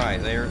going right.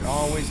 They're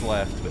always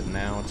left, but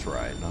now it's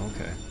right.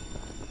 Okay.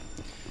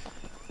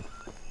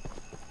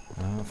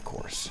 Of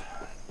course.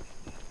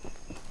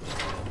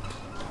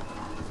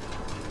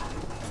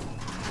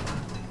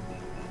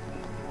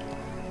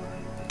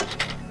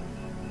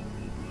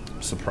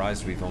 I'm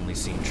surprised we've only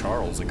seen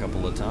Charles a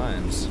couple of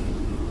times.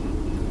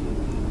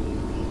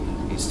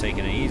 He's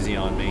taking it easy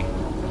on me.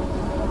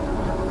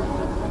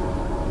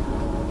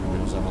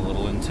 Knows I'm a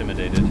little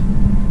intimidated.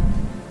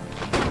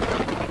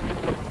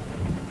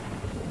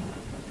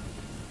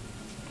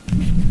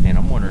 And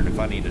I'm wondering if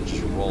I need to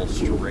just roll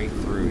straight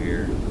through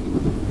here.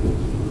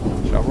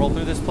 Should I roll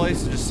through this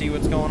place and just see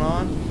what's going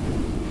on?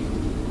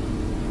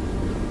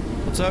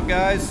 What's up,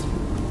 guys?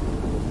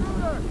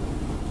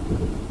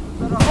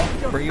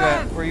 Where you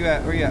at? Where you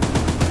at? Where you at?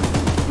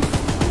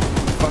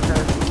 Fucker.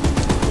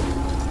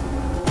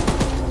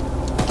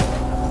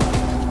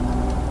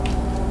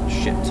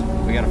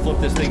 Shit. We gotta flip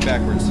this thing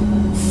backwards.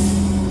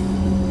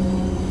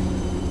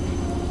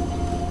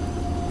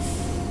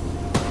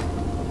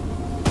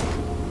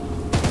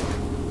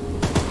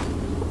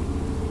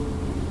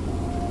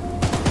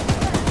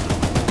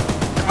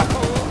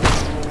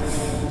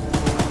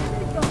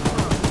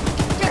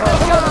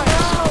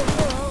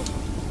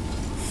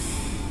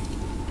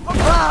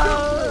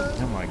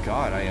 Oh my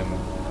god, I am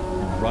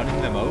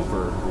running them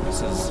over.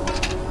 This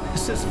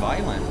is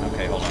violent.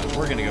 Okay, hold on.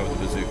 We're gonna go with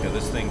the bazooka.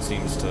 This thing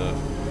seems to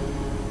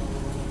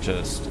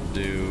just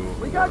do...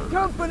 We got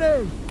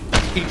company!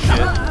 Eat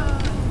shit.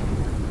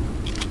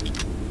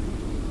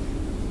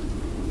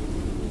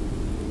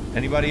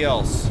 Anybody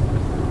else?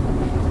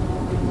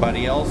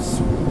 Anybody else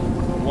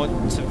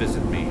want to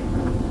visit me?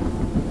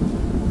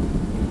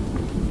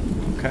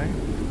 Okay.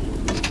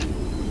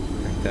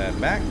 Bring that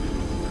back.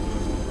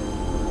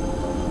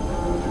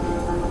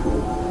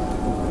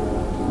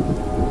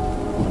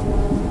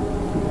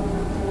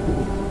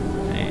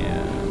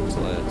 And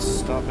let's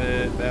stop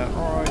it about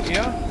right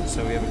here.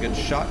 So we have a good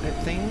shot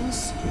at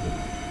things.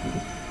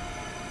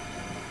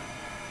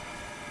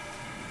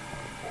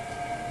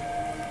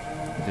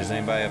 If there's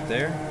anybody up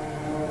there.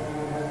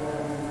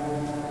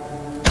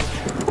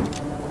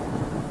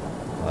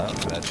 Well, that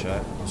was a bad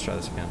shot. Let's try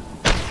this again.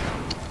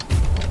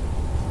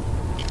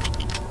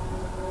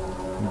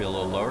 Be a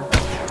little lower.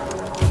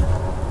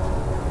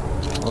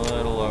 A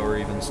little lower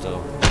even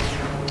still.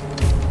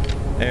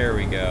 There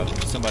we go.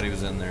 Somebody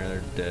was in there.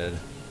 They're dead.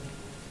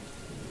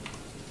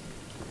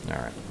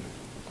 Alright.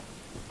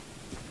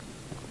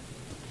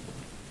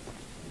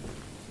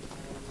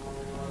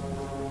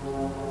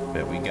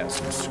 Bet we got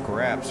some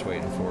scraps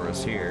waiting for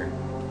us here.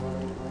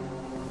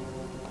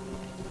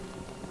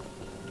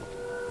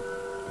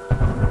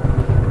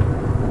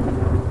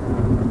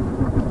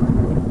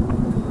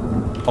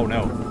 Oh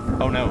no.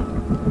 Oh no.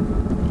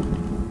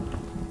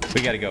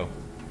 We gotta go.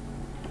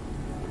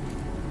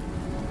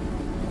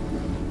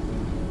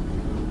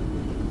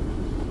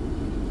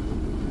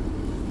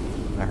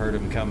 I heard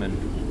him coming.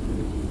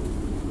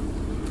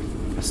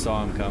 I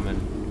saw him coming.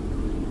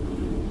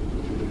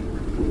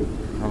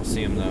 I don't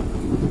see him though.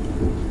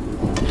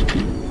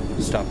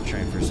 Stop the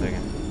train for a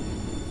second.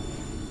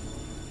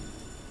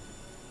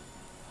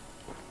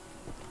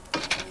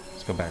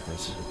 Let's go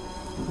backwards.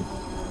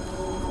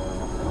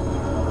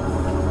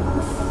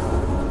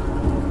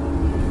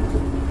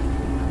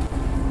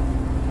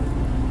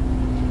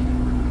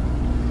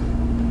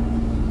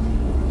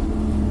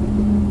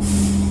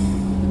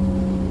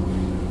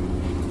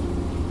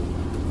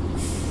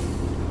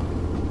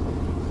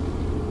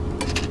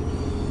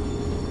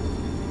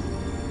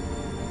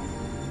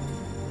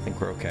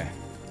 We're okay.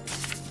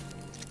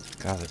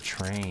 God, the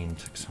train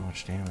took so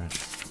much damage.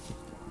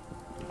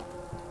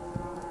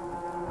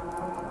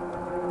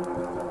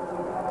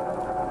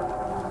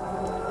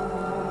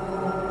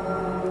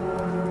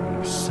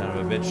 You son of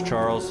a bitch,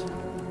 Charles.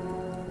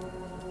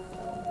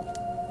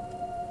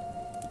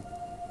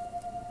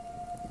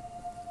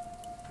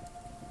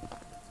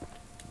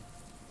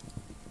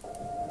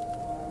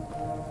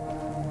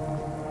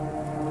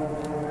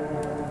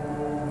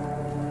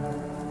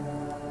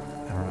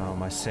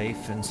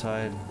 safe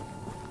inside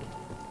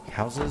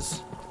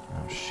houses?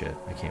 Oh shit,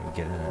 I can't even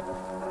get in it.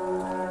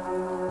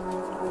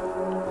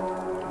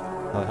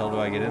 How the hell do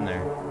I get in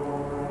there?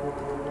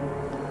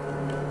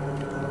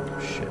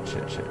 Shit,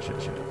 shit, shit,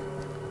 shit, shit.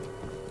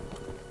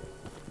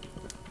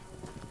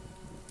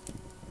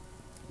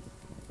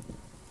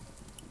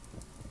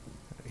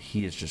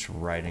 He is just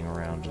riding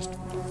around, just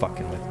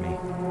fucking with me.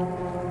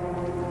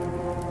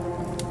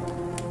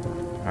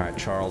 Alright,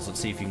 Charles, let's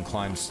see if you can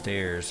climb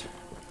stairs.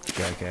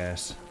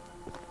 Jackass.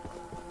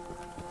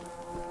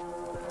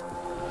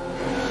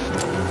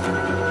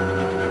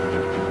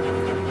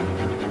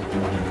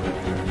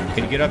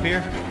 Can you get up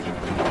here?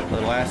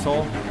 Little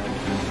asshole.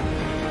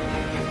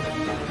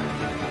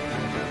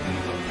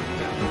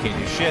 You can't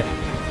do shit.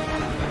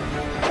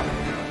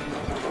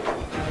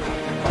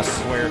 I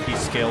swear if he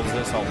scales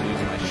this, I'll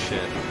lose my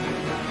shit.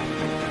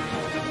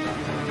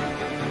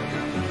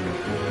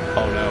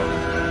 Oh no.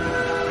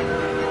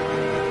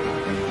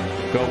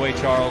 Go away,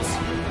 Charles.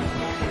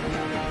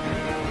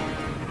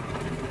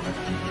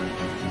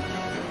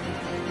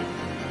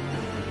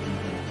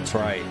 That's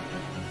right.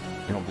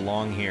 You don't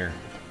belong here.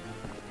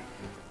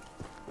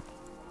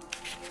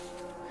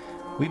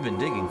 We've been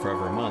digging for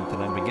over a month,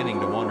 and I'm beginning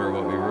to wonder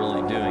what we're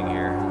really doing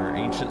here. There are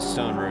ancient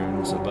stone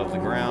ruins above the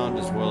ground,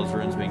 as well as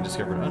ruins being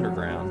discovered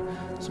underground.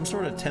 Some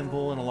sort of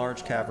temple in a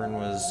large cavern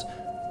was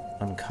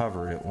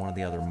uncovered at one of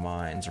the other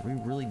mines. Are we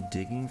really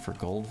digging for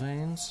gold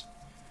veins?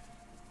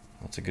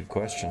 That's a good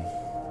question.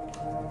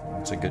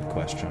 That's a good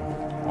question.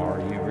 Are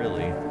you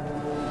really?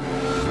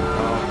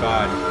 Oh,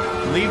 God.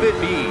 Leave it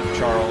be,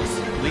 Charles.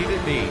 Leave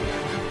it be.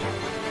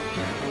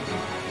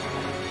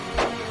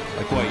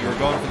 Like what, you were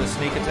going for the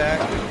sneak attack?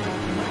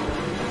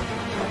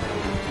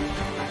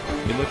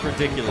 You look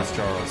ridiculous,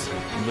 Charles.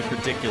 You look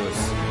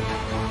ridiculous.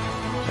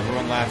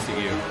 Everyone laughs at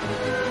you.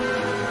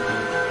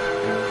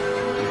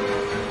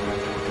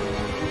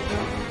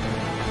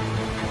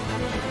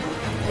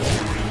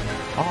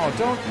 Oh,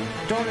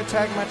 don't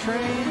attack my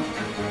train.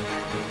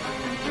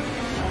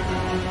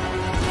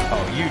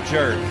 Oh, you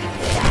jerk.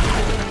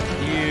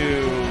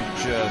 You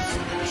just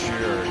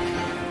jerk.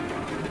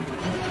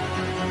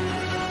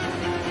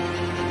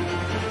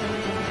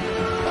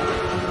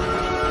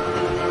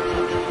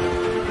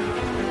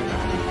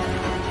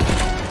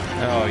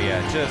 Oh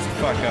yeah, just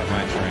fuck up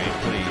my train,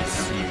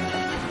 please, you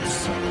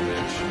son of a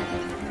bitch.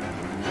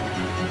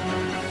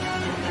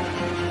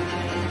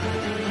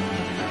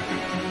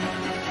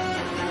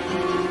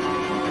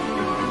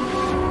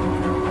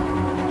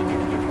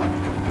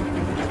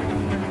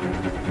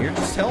 You're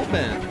just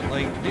hellbent.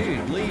 Like,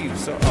 dude, leave.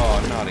 So, oh,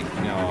 naughty.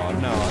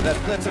 No,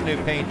 that's a new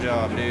paint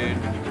job, dude.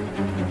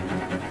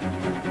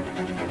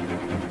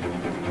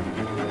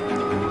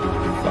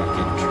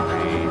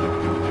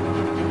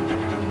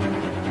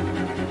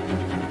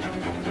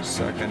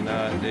 Suck a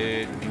nut,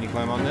 dude. Can you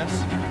climb on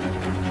this?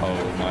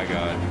 Oh my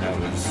god, that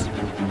was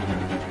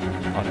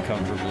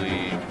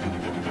uncomfortably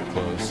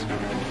close.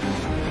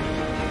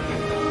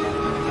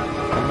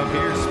 Come up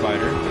here,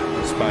 spider.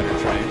 Spider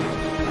train.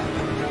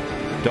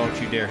 Don't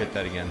you dare hit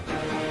that again.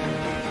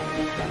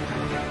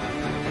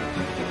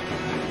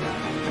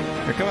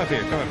 Here, come up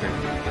here, come up here.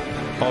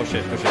 Oh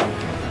shit, oh shit,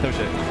 oh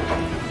shit.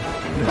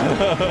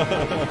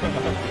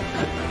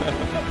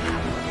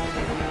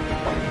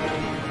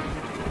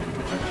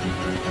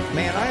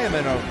 Man, I am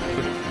in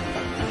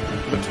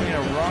between a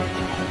rock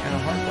and a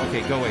hard...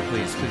 Okay, go away,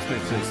 please. Please,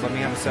 please, please. Let me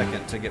have a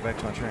second to get back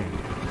to my train.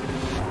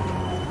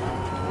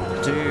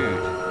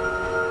 Dude.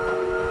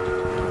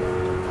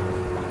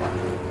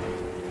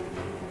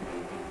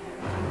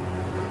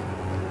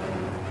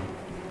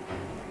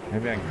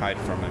 Maybe I can hide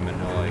from him and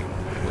he'll, like,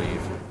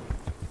 leave.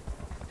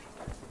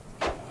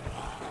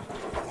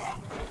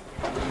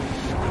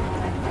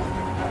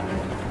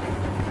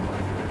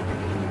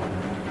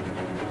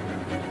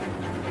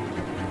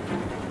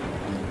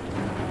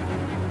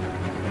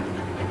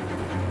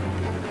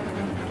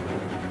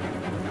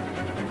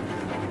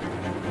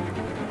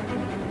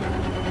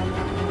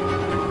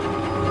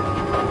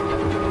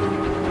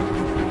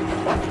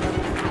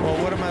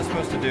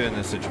 To do in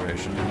this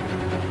situation?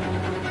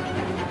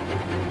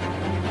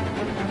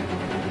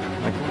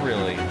 Like,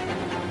 really?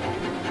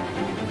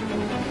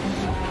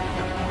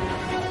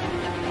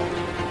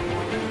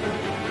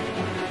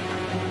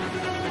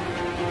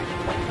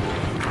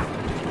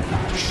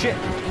 Shit!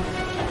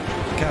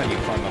 God, you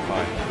climb up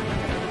high.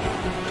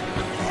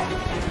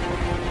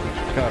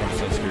 God, I'm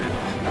so screwed.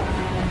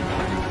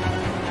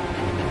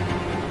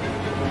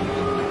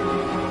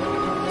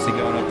 Is he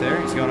going up there?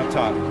 He's going up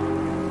top.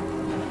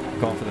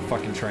 Going for the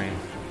fucking train.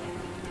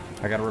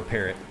 I gotta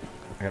repair it.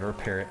 I gotta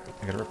repair it.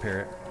 I gotta repair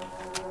it.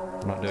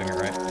 I'm not doing it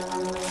right.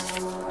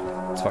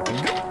 Let's fucking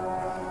go.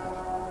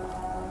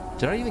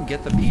 Did I even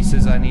get the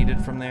pieces I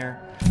needed from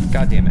there?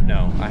 God damn it,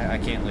 no. I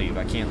can't leave.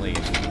 I can't leave.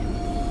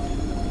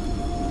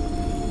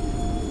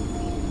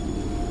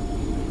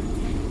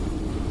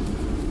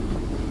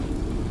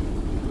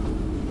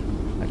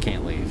 I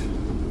can't leave.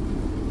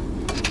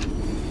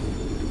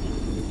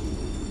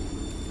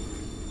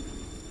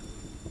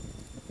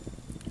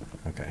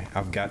 Okay,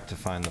 I've got to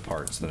find the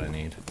parts that I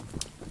need.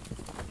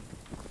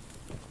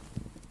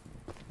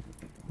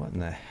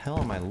 the hell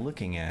am I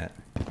looking at?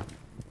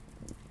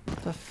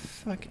 What the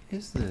fuck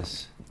is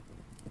this?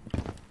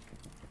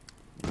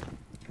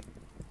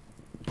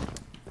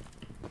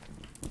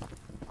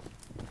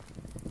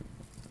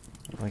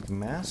 Like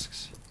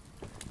masks?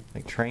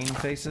 Like train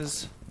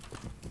faces?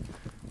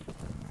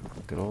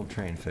 Good old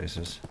train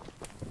faces.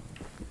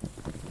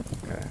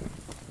 Okay.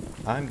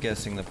 I'm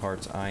guessing the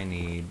parts I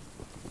need.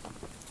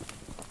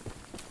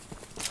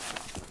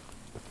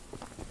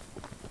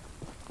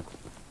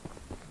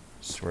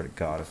 Swear to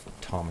God, if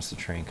Thomas the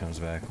Train comes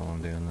back while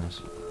I'm doing this.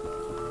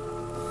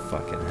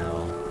 Fucking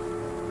hell.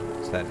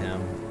 Is that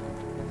him?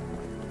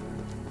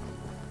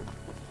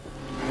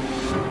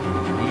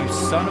 You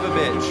son of a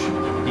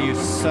bitch. You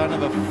son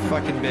of a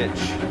fucking bitch.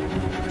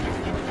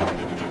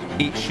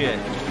 Eat shit.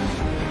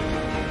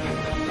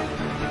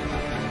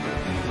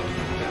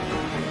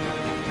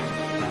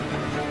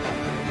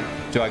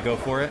 Do I go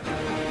for it?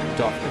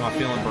 Am I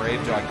feeling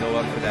brave? Do I go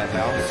up for that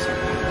house?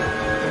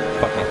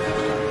 Fuck it.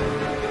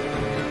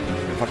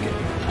 Fuck it.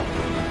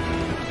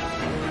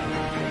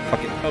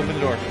 Fuck it. Open the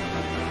door.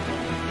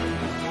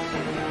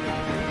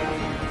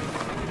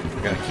 I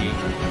got a key.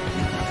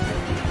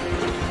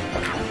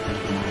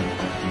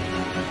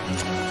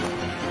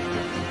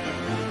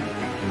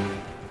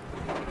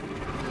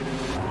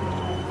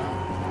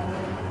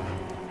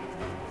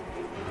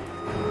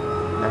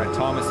 Alright,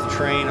 Thomas the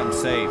Train, I'm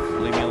safe.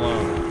 Leave me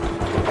alone.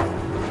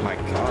 My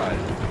God.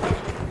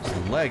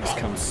 His legs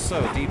come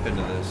so deep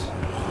into this.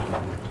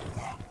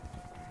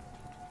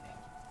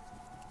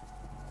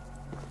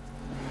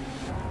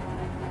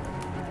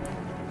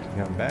 You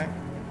got back?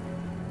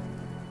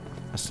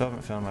 I still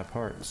haven't found my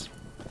parts.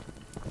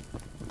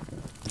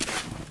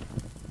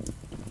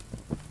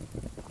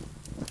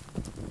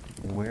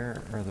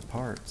 Where are the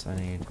parts I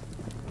need?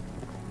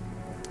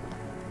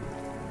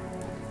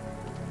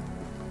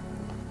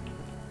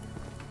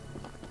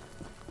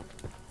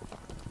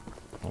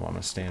 Hold on, I'm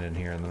gonna stand in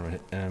here and then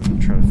I'm gonna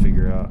try to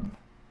figure out.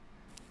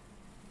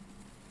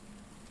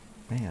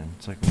 Man,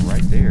 it's like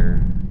right there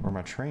where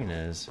my train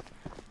is.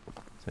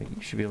 So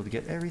you should be able to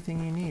get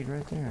everything you need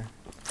right there.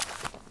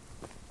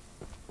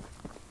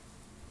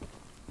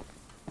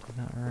 Did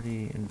not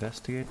already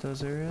investigate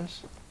those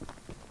areas?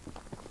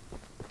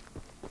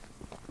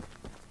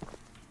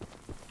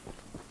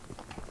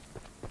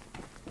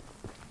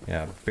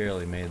 Yeah, I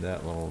barely made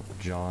that little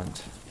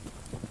jaunt.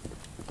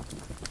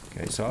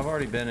 Okay, so I've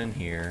already been in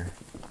here.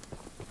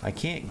 I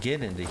can't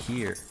get into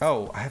here.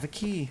 Oh, I have a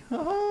key.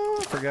 Oh,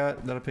 I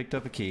forgot that I picked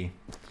up a key.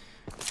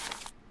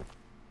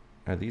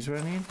 Are these what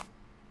I need?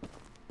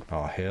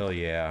 Oh, hell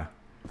yeah.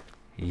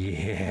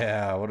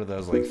 Yeah, what are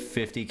those, like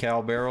 50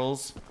 cal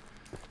barrels?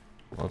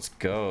 Let's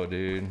go,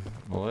 dude.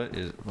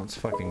 Let's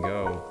fucking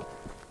go.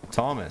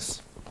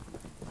 Thomas.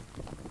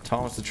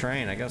 Thomas the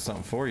Train, I got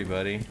something for you,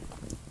 buddy.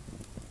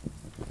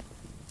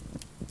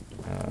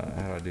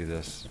 How do I do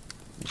this?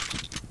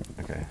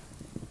 Okay.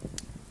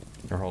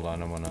 Or hold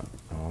on, I'm gonna...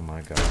 Oh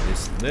my God,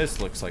 this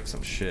looks like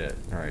some shit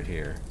right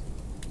here.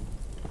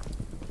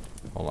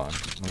 Hold on,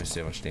 let me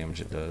see how much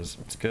damage it does.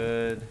 It's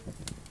good.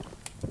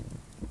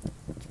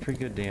 It's pretty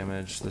good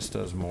damage. This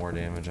does more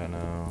damage, I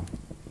know.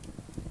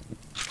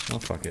 Oh,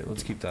 fuck it.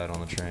 Let's keep that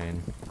on the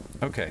train.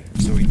 Okay,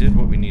 so we did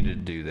what we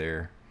needed to do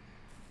there.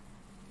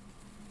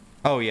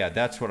 Oh yeah,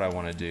 that's what I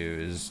want to do,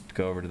 is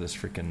go over to this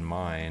freaking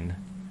mine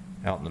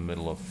out in the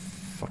middle of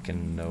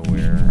fucking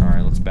nowhere.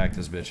 Alright, let's back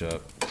this bitch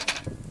up.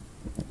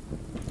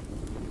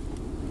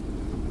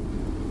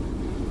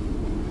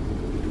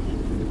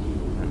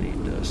 I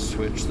need to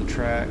switch the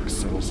tracks,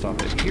 so we'll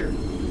stop it here.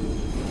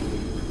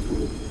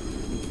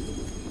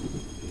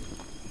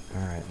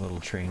 Alright, little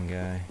train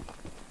guy.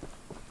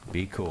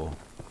 Be cool.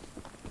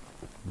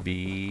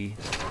 Be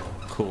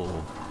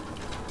cool.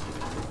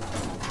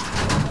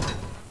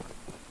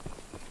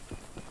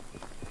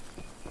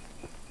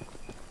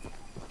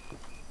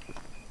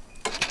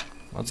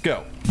 Let's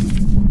go.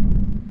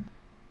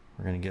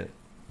 We're gonna get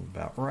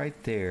about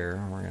right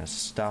there. We're gonna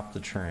stop the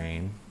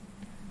train.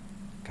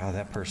 God,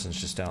 that person's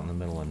just out in the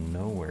middle of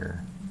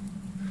nowhere.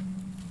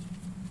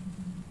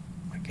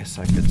 I guess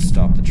I could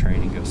stop the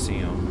train and go see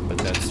him, but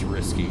that's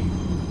risky.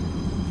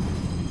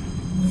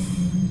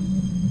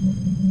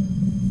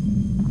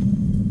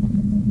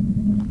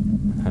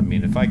 I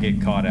mean, if I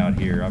get caught out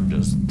here, I'm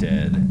just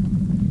dead.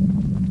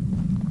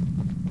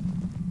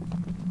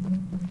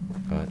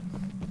 But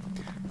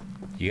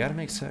you gotta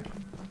make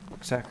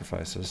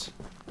sacrifices.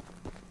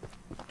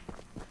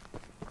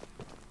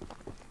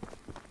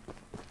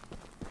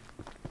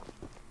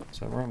 Is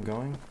that where I'm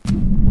going?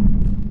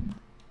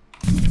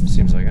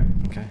 Seems like it.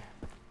 Okay.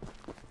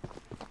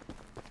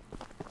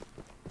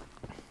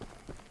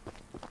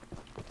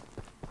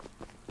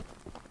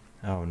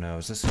 Oh no,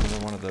 is this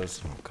another one of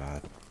those? Oh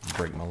God,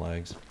 break my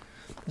legs.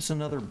 This is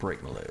another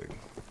break my leg.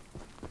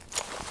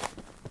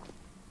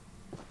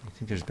 You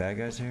think there's bad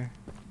guys here?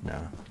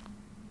 No.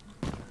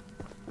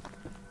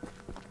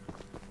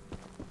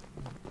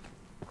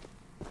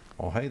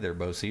 Oh, hey there,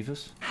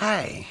 Bocephus.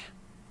 Hey,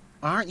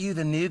 aren't you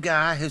the new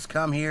guy who's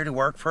come here to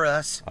work for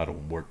us? I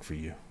don't work for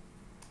you.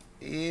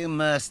 You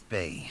must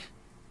be.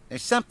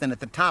 There's something at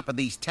the top of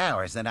these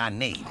towers that I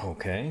need.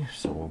 Okay,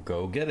 so we'll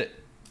go get it.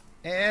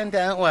 And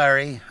don't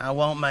worry, I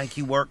won't make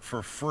you work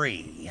for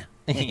free.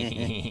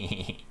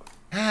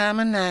 I'm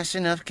a nice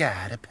enough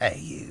guy to pay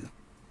you.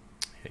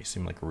 Yeah, you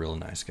seem like a real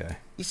nice guy.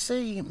 You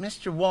see,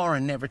 Mr.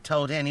 Warren never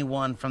told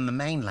anyone from the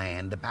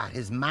mainland about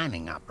his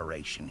mining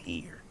operation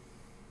here.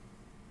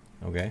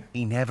 Okay.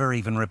 He never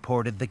even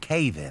reported the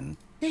cave-in.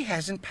 He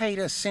hasn't paid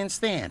us since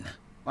then.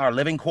 Our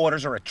living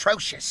quarters are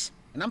atrocious,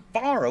 and I'm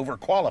far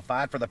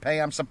overqualified for the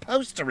pay I'm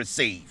supposed to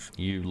receive.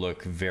 You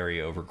look very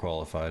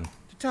overqualified.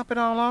 To top it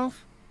all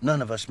off,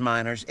 none of us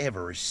miners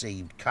ever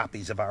received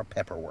copies of our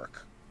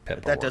paperwork.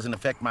 But that doesn't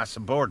affect my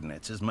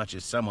subordinates as much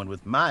as someone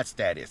with my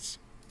status.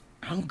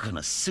 I'm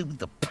gonna sue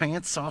the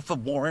pants off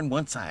of Warren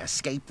once I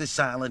escape this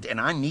island,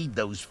 and I need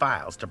those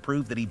files to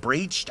prove that he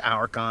breached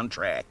our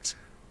contract.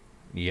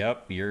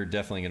 Yep, you're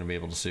definitely going to be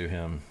able to sue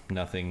him.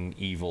 Nothing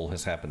evil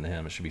has happened to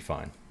him. It should be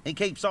fine. He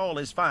keeps all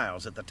his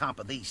files at the top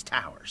of these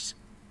towers.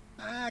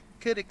 I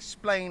could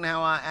explain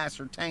how I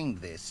ascertained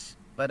this,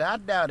 but I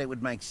doubt it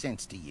would make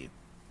sense to you.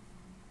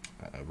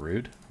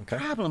 Rude. Okay.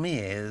 Problem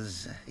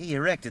is, he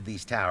erected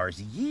these towers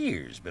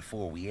years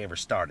before we ever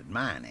started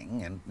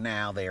mining, and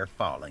now they're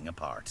falling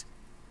apart.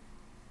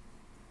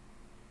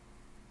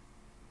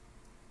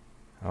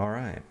 All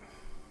right.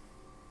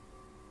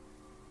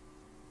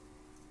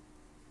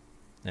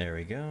 There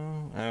we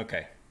go.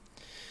 Okay.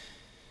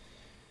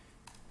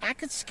 I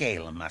could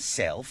scale them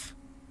myself,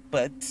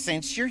 but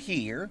since you're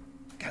here,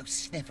 go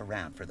sniff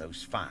around for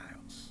those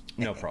files.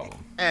 No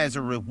problem. As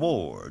a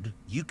reward,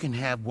 you can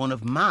have one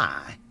of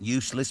my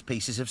useless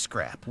pieces of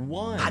scrap.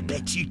 One? I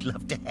bet you'd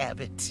love to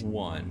have it.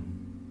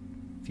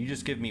 One. If you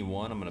just give me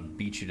one, I'm going to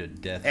beat you to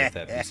death with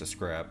that piece of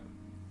scrap.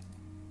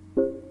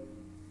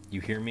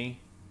 You hear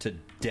me? To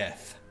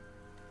death.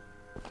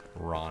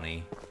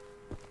 Ronnie.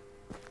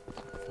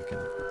 Fucking...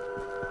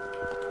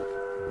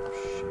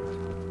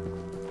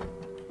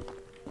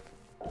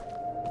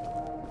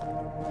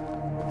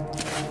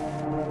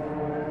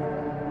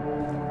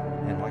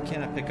 Why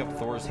can't I pick up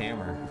Thor's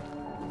hammer?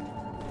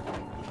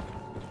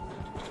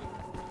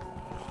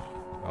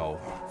 Oh,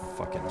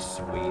 fucking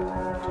sweet.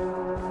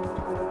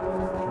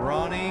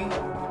 Ronnie,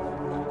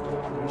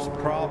 there's a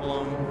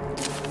problem.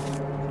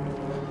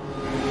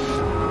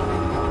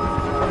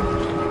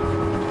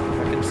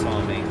 Fucking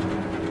saw me.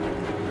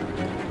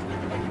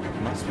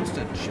 Am I supposed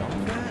to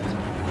jump that?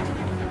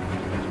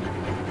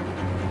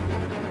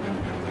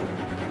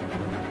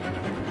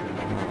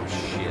 Oh,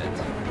 shit.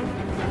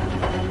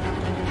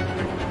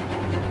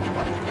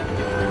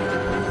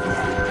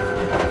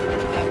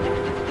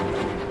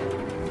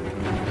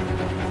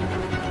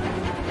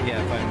 Yeah,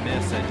 if I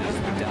miss, I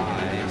just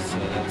die, so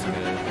that's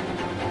good.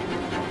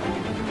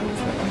 Is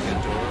that like a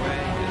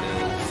doorway? It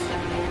is.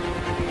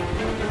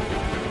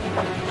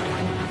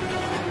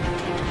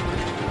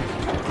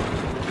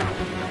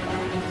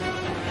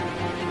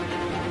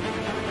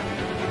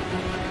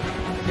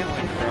 Can't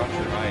like crouch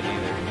or hide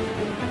either.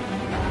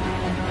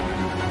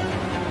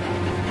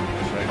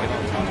 Should I get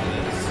on top of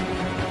this?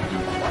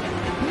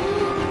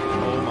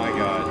 Oh my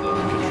god, the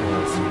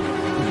controls.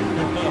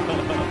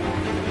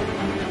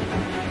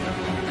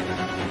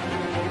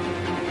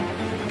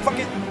 Fuck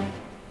it!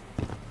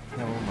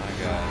 Oh my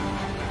god.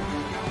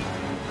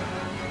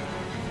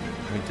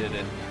 We did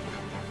it.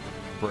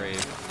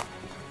 Brave.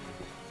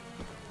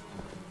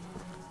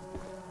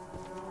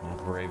 My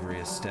bravery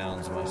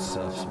astounds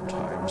myself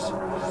sometimes.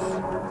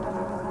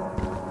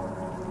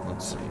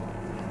 Let's see.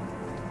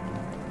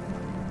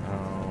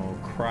 Oh,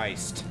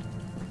 Christ.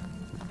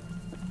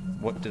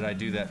 What did I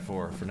do that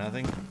for? For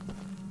nothing?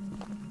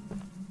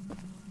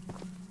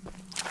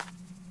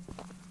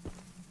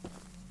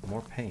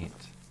 More paint.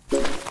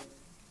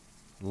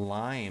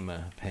 Lime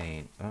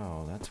paint.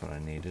 Oh, that's what I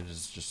needed.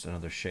 Is just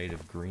another shade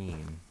of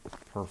green.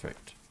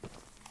 Perfect.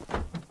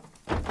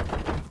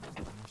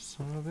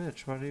 Son of a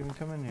bitch, why did I even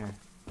come in here?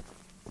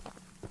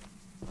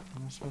 What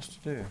am I supposed to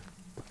do?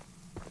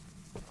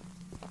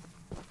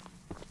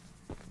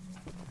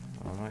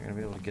 I'm not gonna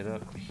be able to get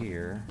up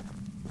here.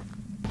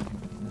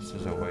 This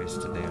is a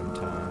waste of damn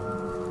time.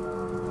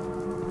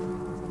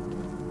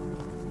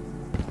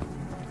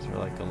 Is there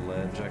like a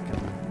ledge I can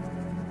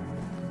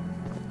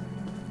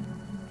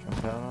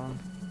jump out on?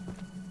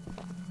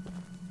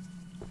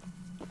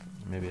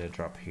 Maybe I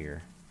drop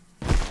here.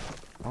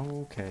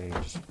 Okay,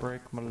 just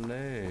break my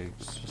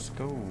legs. Let's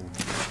go.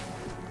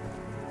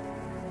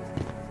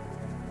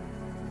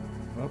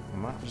 Oh, I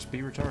might just be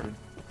retarded.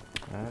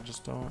 I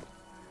just don't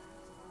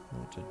know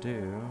what to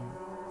do.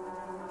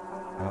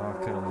 Oh, I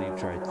could have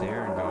leaped right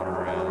there and gone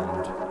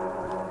around.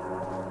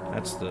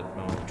 That's the...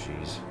 oh,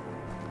 jeez.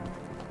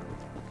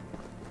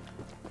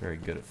 Very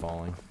good at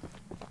falling.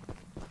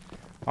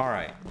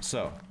 Alright,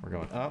 so we're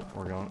going up,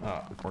 we're going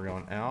up, we're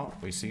going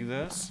out. We see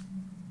this.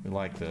 We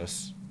like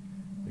this.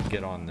 We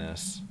get on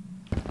this.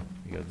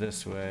 We go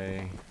this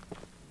way.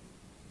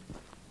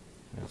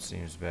 That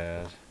seems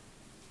bad.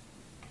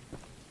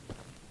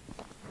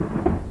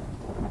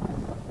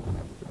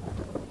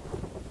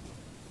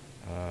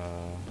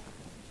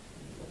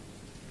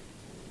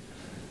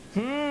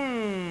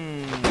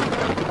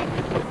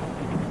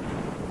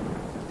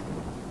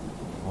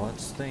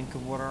 Let's think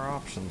of what our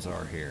options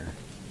are here.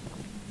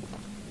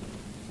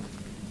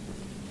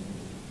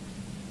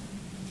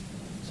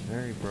 It's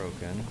very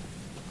broken.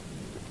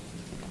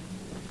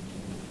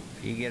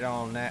 If you get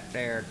on that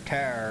there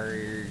tower,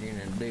 you're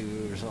gonna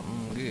do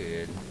something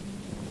good.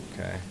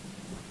 Okay.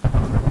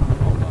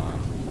 Hold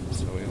on.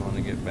 So we want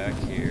to get back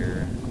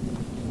here.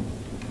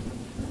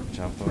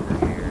 Jump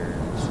over here.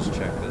 Let's just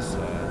check this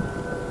side.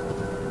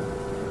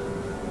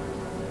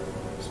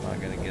 It's not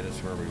gonna get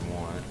us where we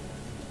want.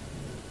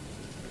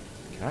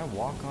 Can I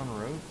walk on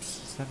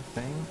ropes? Is that a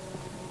thing?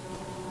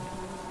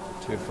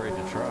 Too afraid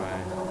to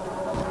try.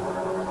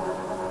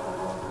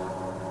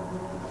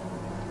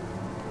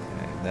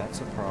 Okay, that's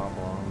a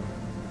problem.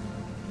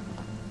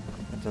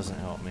 That doesn't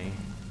help me.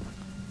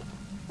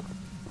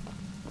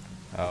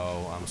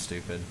 Oh, I'm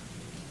stupid.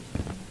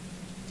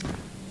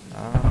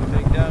 I'm a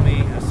big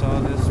dummy. I saw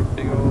this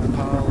big old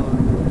pile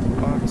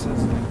of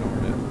boxes and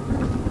ignored it.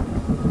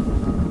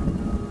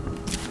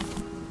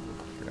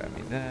 Grab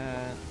me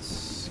that.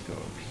 Go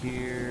up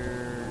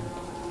here.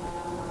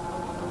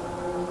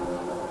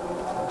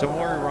 Don't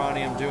worry,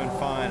 Ronnie. I'm doing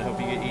fine. Hope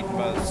you get eaten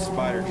by the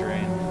spider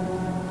train.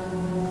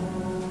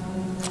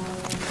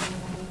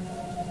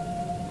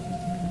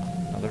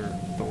 Another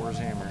Thor's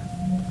hammer.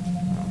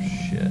 Oh,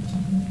 shit.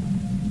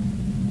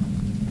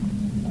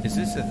 Is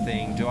this a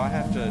thing? Do I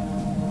have to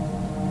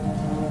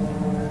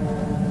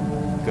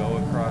go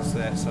across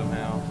that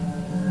somehow?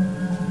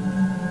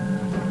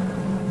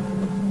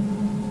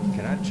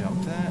 Can I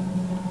jump that?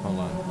 Hold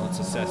on. Let's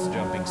assess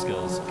jumping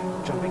skills.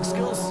 Jumping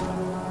skills!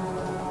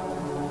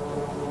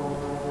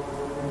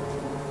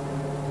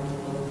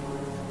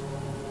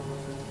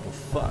 Oh,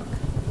 fuck.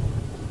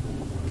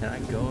 Can I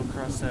go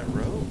across that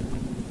rope?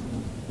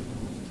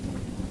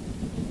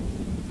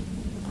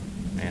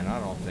 Man, I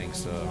don't think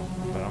so,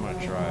 but I'm gonna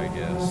try, I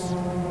guess.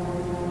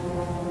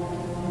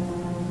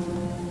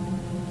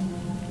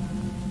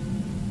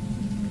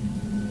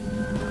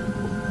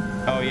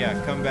 Oh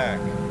yeah, come back,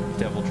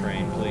 Devil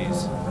Train,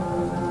 please.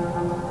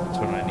 That's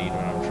what I need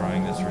when I'm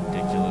trying this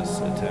ridiculous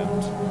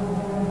attempt.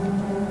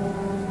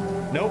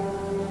 Nope.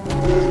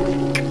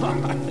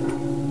 God.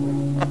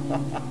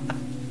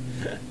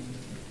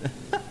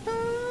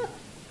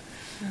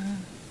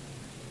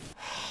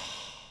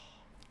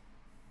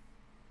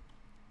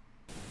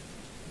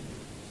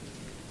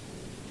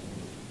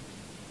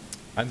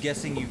 I'm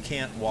guessing you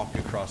can't walk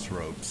across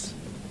ropes,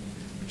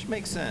 which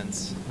makes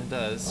sense. It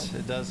does.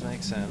 It does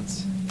make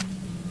sense.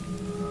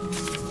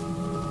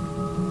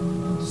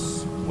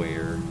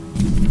 Swear.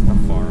 How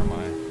far am I?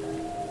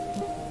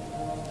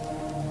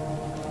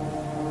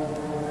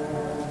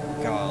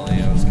 Golly,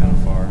 that was kind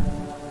of far.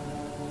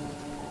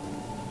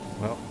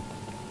 Well.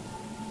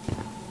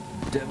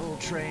 Devil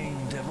train,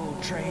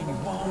 you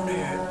want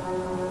it?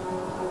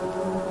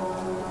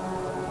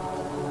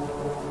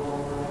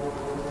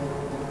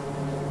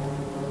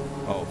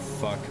 Oh,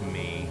 fuck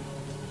me.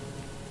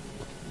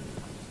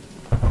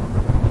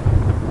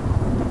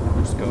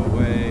 Just go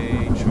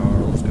away,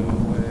 Charles, go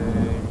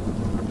away.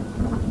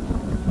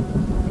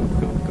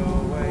 Go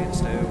away and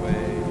stay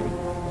away.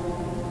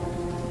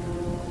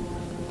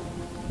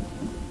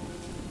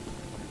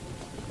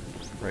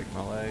 Break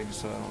my legs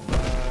so I don't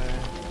die.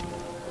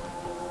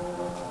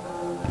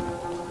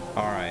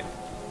 Alright,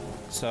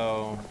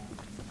 so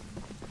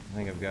I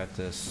think I've got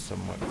this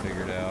somewhat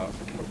figured out.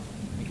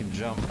 You can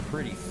jump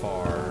pretty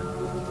far,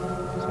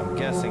 so I'm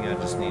guessing I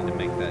just need to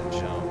make that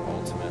jump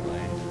ultimately.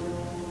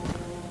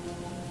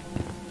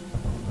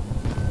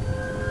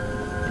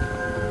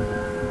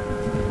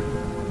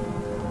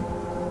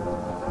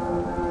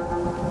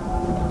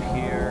 Up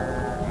here,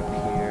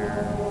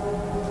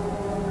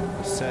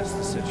 assess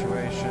the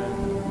situation.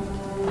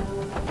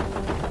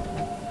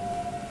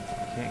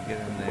 Can't get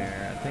in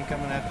there. I think I'm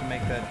gonna have to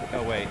make that,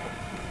 oh wait.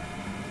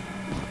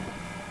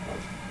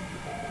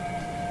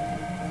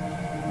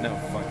 No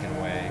fucking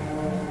way.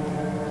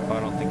 Oh, I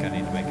don't think I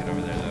need to make it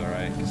over there though,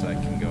 right? Because I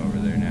can go over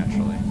there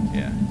naturally.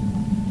 Yeah.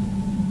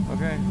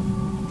 Okay.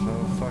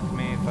 So fuck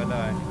me if I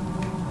die.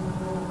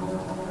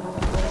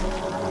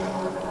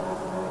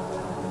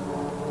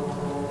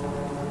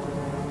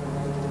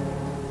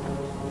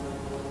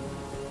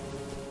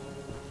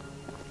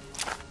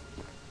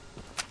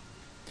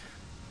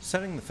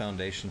 Setting the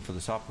foundation for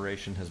this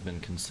operation has been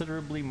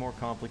considerably more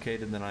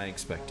complicated than I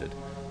expected,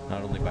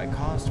 not only by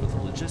cost, but the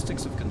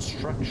logistics of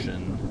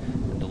construction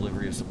and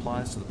delivery of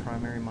supplies to the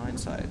primary mine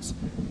sites.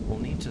 We'll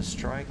need to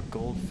strike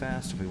gold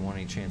fast if we want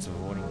any chance of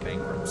avoiding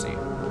bankruptcy.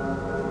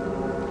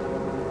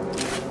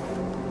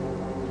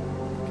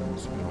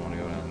 So we don't want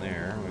to go down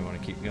there, we want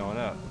to keep going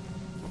up.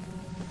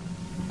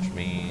 Which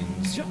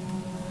means... Jump!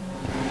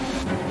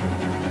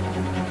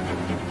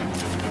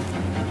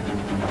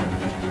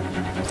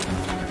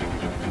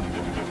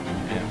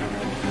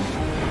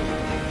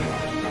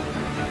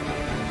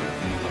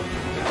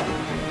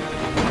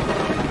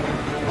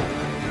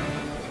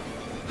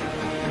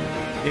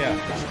 Yeah,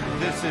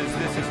 this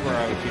is where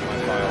I would keep my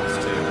files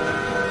too.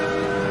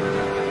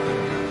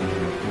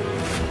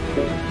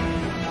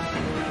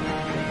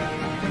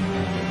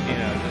 You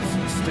know,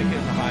 just stick it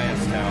in the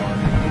highest tower.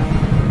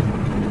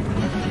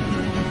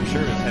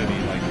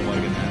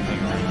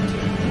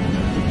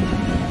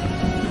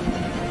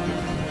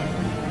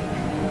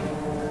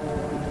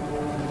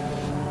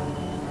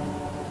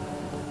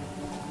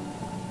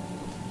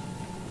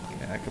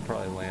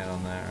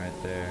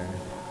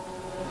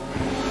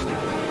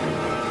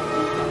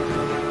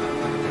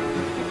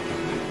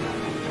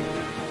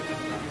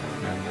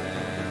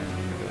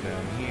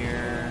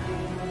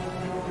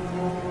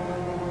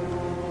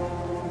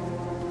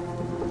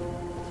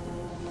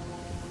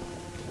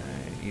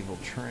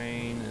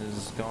 train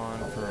is gone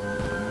for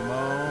a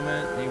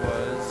moment. He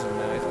was, and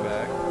now he's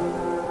back.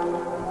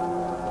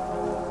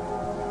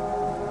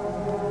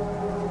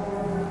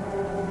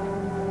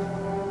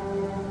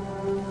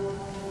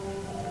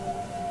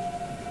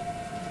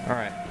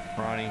 Alright,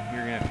 Ronnie,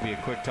 you're gonna have to be a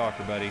quick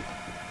talker, buddy.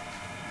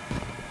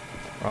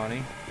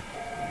 Ronnie?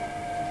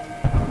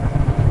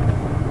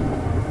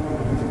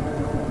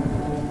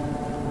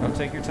 No,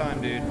 take your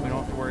time, dude. We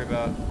don't have to worry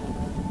about...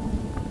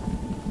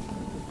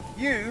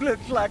 You look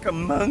like a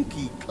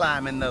monkey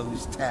climbing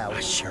those towers.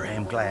 I sure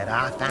am glad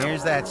I found.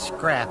 Here's that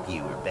scrap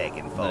you were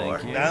begging for.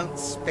 Thank you. Don't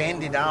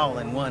spend it all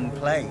in one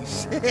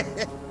place.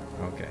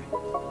 Okay.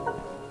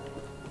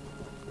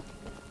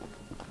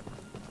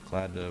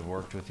 Glad to have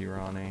worked with you,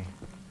 Ronnie.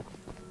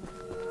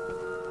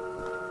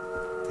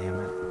 Damn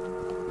it.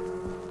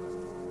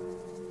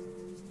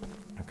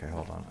 Okay,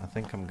 hold on. I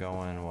think I'm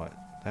going, what,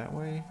 that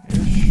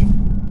way-ish?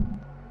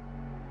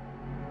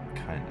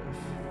 Kind of.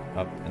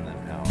 Up and then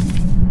out.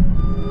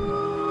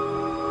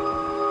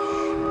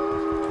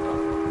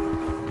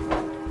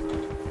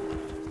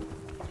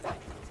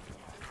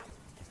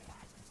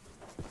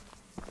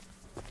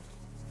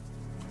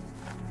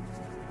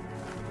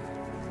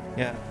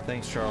 Yeah,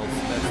 thanks, Charles.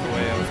 That's the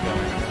way I was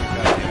going.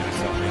 God damn it,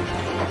 something.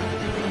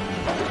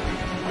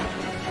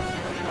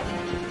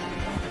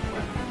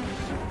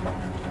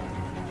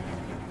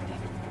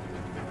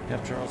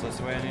 Yep, Charles, that's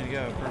the way I need to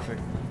go.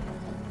 Perfect.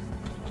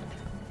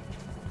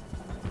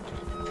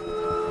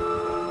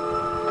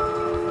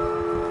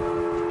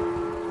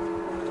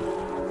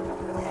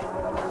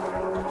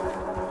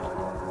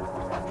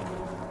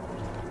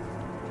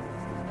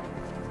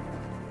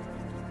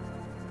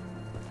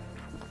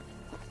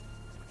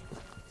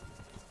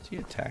 Is he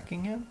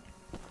attacking him?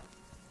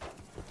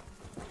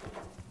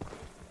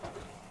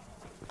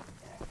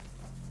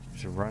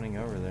 He's running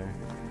over there.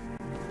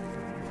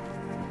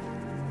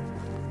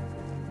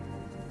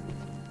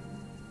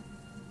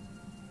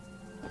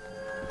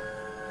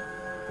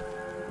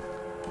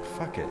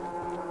 Fuck it.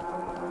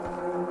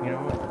 You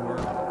know,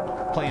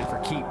 we're playing for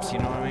keeps, you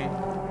know what I mean?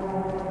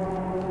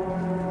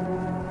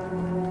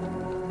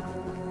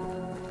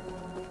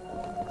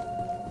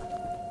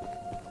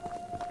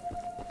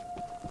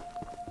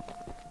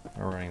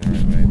 We're running the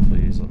right way.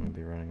 Please let me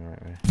be running the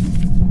right way.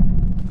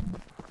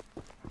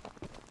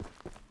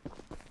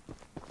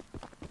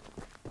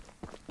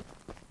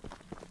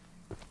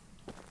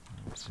 I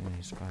don't see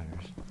any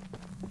spiders.